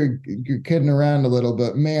know you're kidding around a little,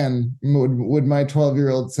 but man, would my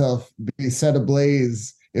 12-year-old self be set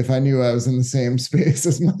ablaze if I knew I was in the same space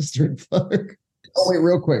as Mustard Plug? Oh wait,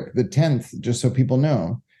 real quick, the 10th, just so people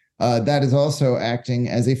know, that is also acting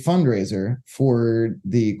as a fundraiser for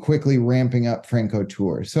the quickly ramping up Franco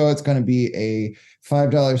tour. So it's going to be a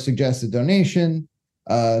 $5 suggested donation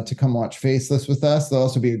to come watch Faceless with us. There'll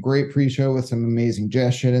also be a great pre-show with some amazing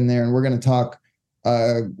Jess shit in there, and we're going to talk.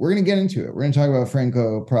 We're going to get into it. We're going to talk about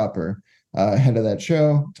Franco proper ahead of that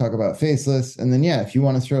show. Talk about Faceless, and then if you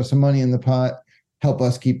want to throw some money in the pot, help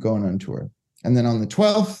us keep going on tour. And then on the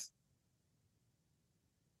 12th.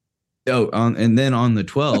 And then on the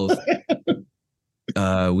 12th,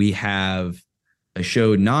 we have a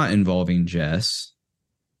show not involving Jess.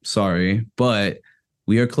 Sorry, but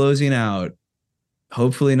we are closing out.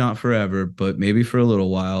 Hopefully not forever, but maybe for a little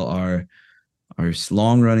while, our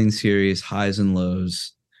long-running series, Highs and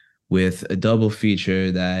Lows, with a double feature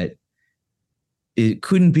that it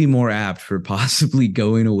couldn't be more apt for possibly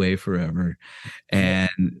going away forever.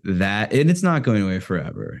 And it's not going away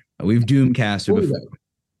forever. We've Doomcasted before.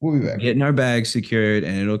 We'll be back. Getting our bags secured,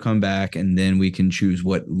 and it'll come back, and then we can choose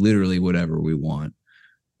literally whatever we want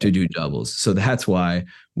to do doubles. So that's why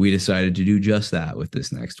we decided to do just that with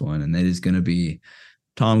this next one. And that is going to be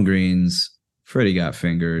Tom Green's Freddie Got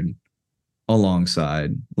Fingered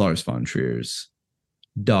alongside Lars von Trier's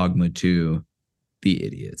Dogma 2, The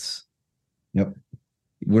Idiots. Yep.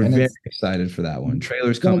 We're very excited for that one.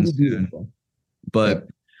 Trailer's coming soon. But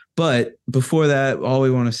before that, all we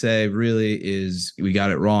want to say really is we got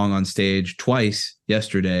it wrong on stage twice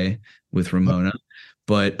yesterday with Ramona.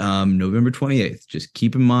 But November 28th, just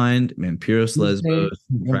keep in mind, Vampiros Lesbos,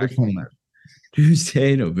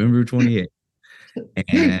 Tuesday, November 28th.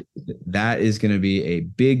 And that is going to be a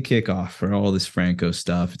big kickoff for all this Franco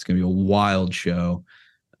stuff. It's going to be a wild show.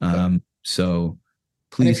 So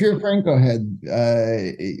please. And if you're a Franco head,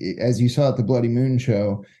 as you saw at the Bloody Moon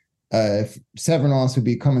show, Severn will also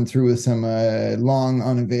be coming through with some long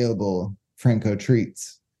unavailable Franco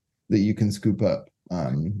treats that you can scoop up.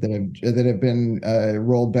 That have been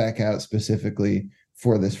rolled back out specifically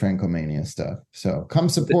for this Francomania stuff. So come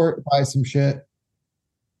support, buy some shit.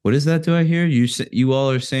 What is that? Do I hear you all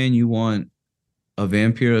are saying you want a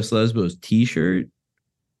Vampiros Lesbos t-shirt?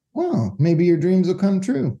 Well, maybe your dreams will come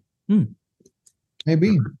true.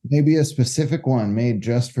 Maybe a specific one made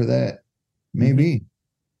just for that. Maybe.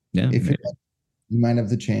 Yeah. If you might have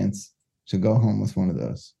the chance to go home with one of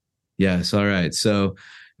those. Yes. All right. So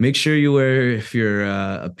make sure you wear, if you're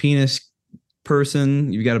a penis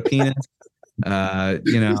person, you've got a penis,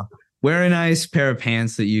 wear a nice pair of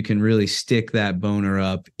pants that you can really stick that boner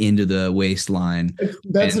up into the waistline.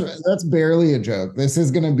 That's barely a joke. This is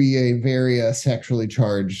going to be a very sexually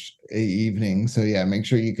charged evening. So make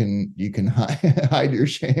sure you can hide your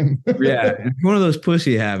shame. Yeah. If you're one of those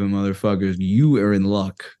pussy having motherfuckers, you are in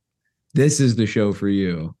luck. This is the show for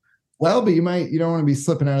you. Well, but you don't want to be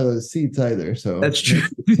slipping out of those seats either. So that's true.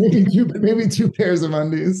 maybe two pairs of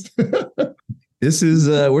undies. This is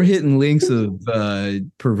we're hitting links of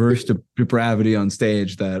perverse depravity on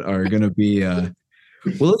stage that are going to be. Well,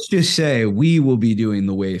 let's just say we will be doing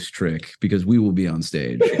the waist trick because we will be on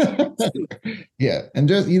stage. Yeah, and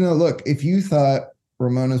just look, if you thought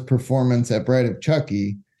Ramona's performance at Bride of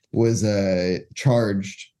Chucky was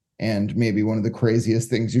charged and maybe one of the craziest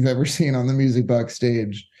things you've ever seen on the Music Box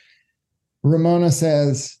stage, Ramona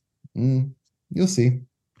says, "You'll see."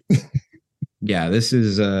 Yeah, this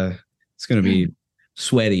is it's going to be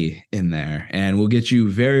sweaty in there, and we'll get you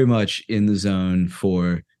very much in the zone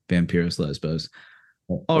for Vampiros Lesbos.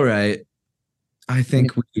 All right, I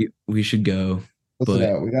think we should go. We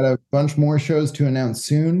got a bunch more shows to announce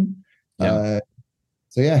soon. Yeah.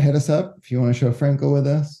 Hit us up if you want to show Franco with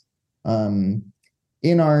us.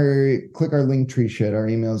 Click our link tree shit. Our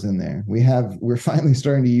email's in there. We're finally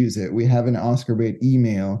starting to use it. We have an Oscar bait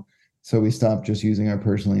email, so we stopped just using our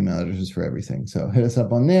personal email addresses for everything. So hit us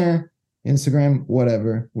up on there. Instagram,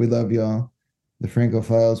 whatever. We love y'all. The Franco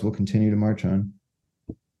Files will continue to march on.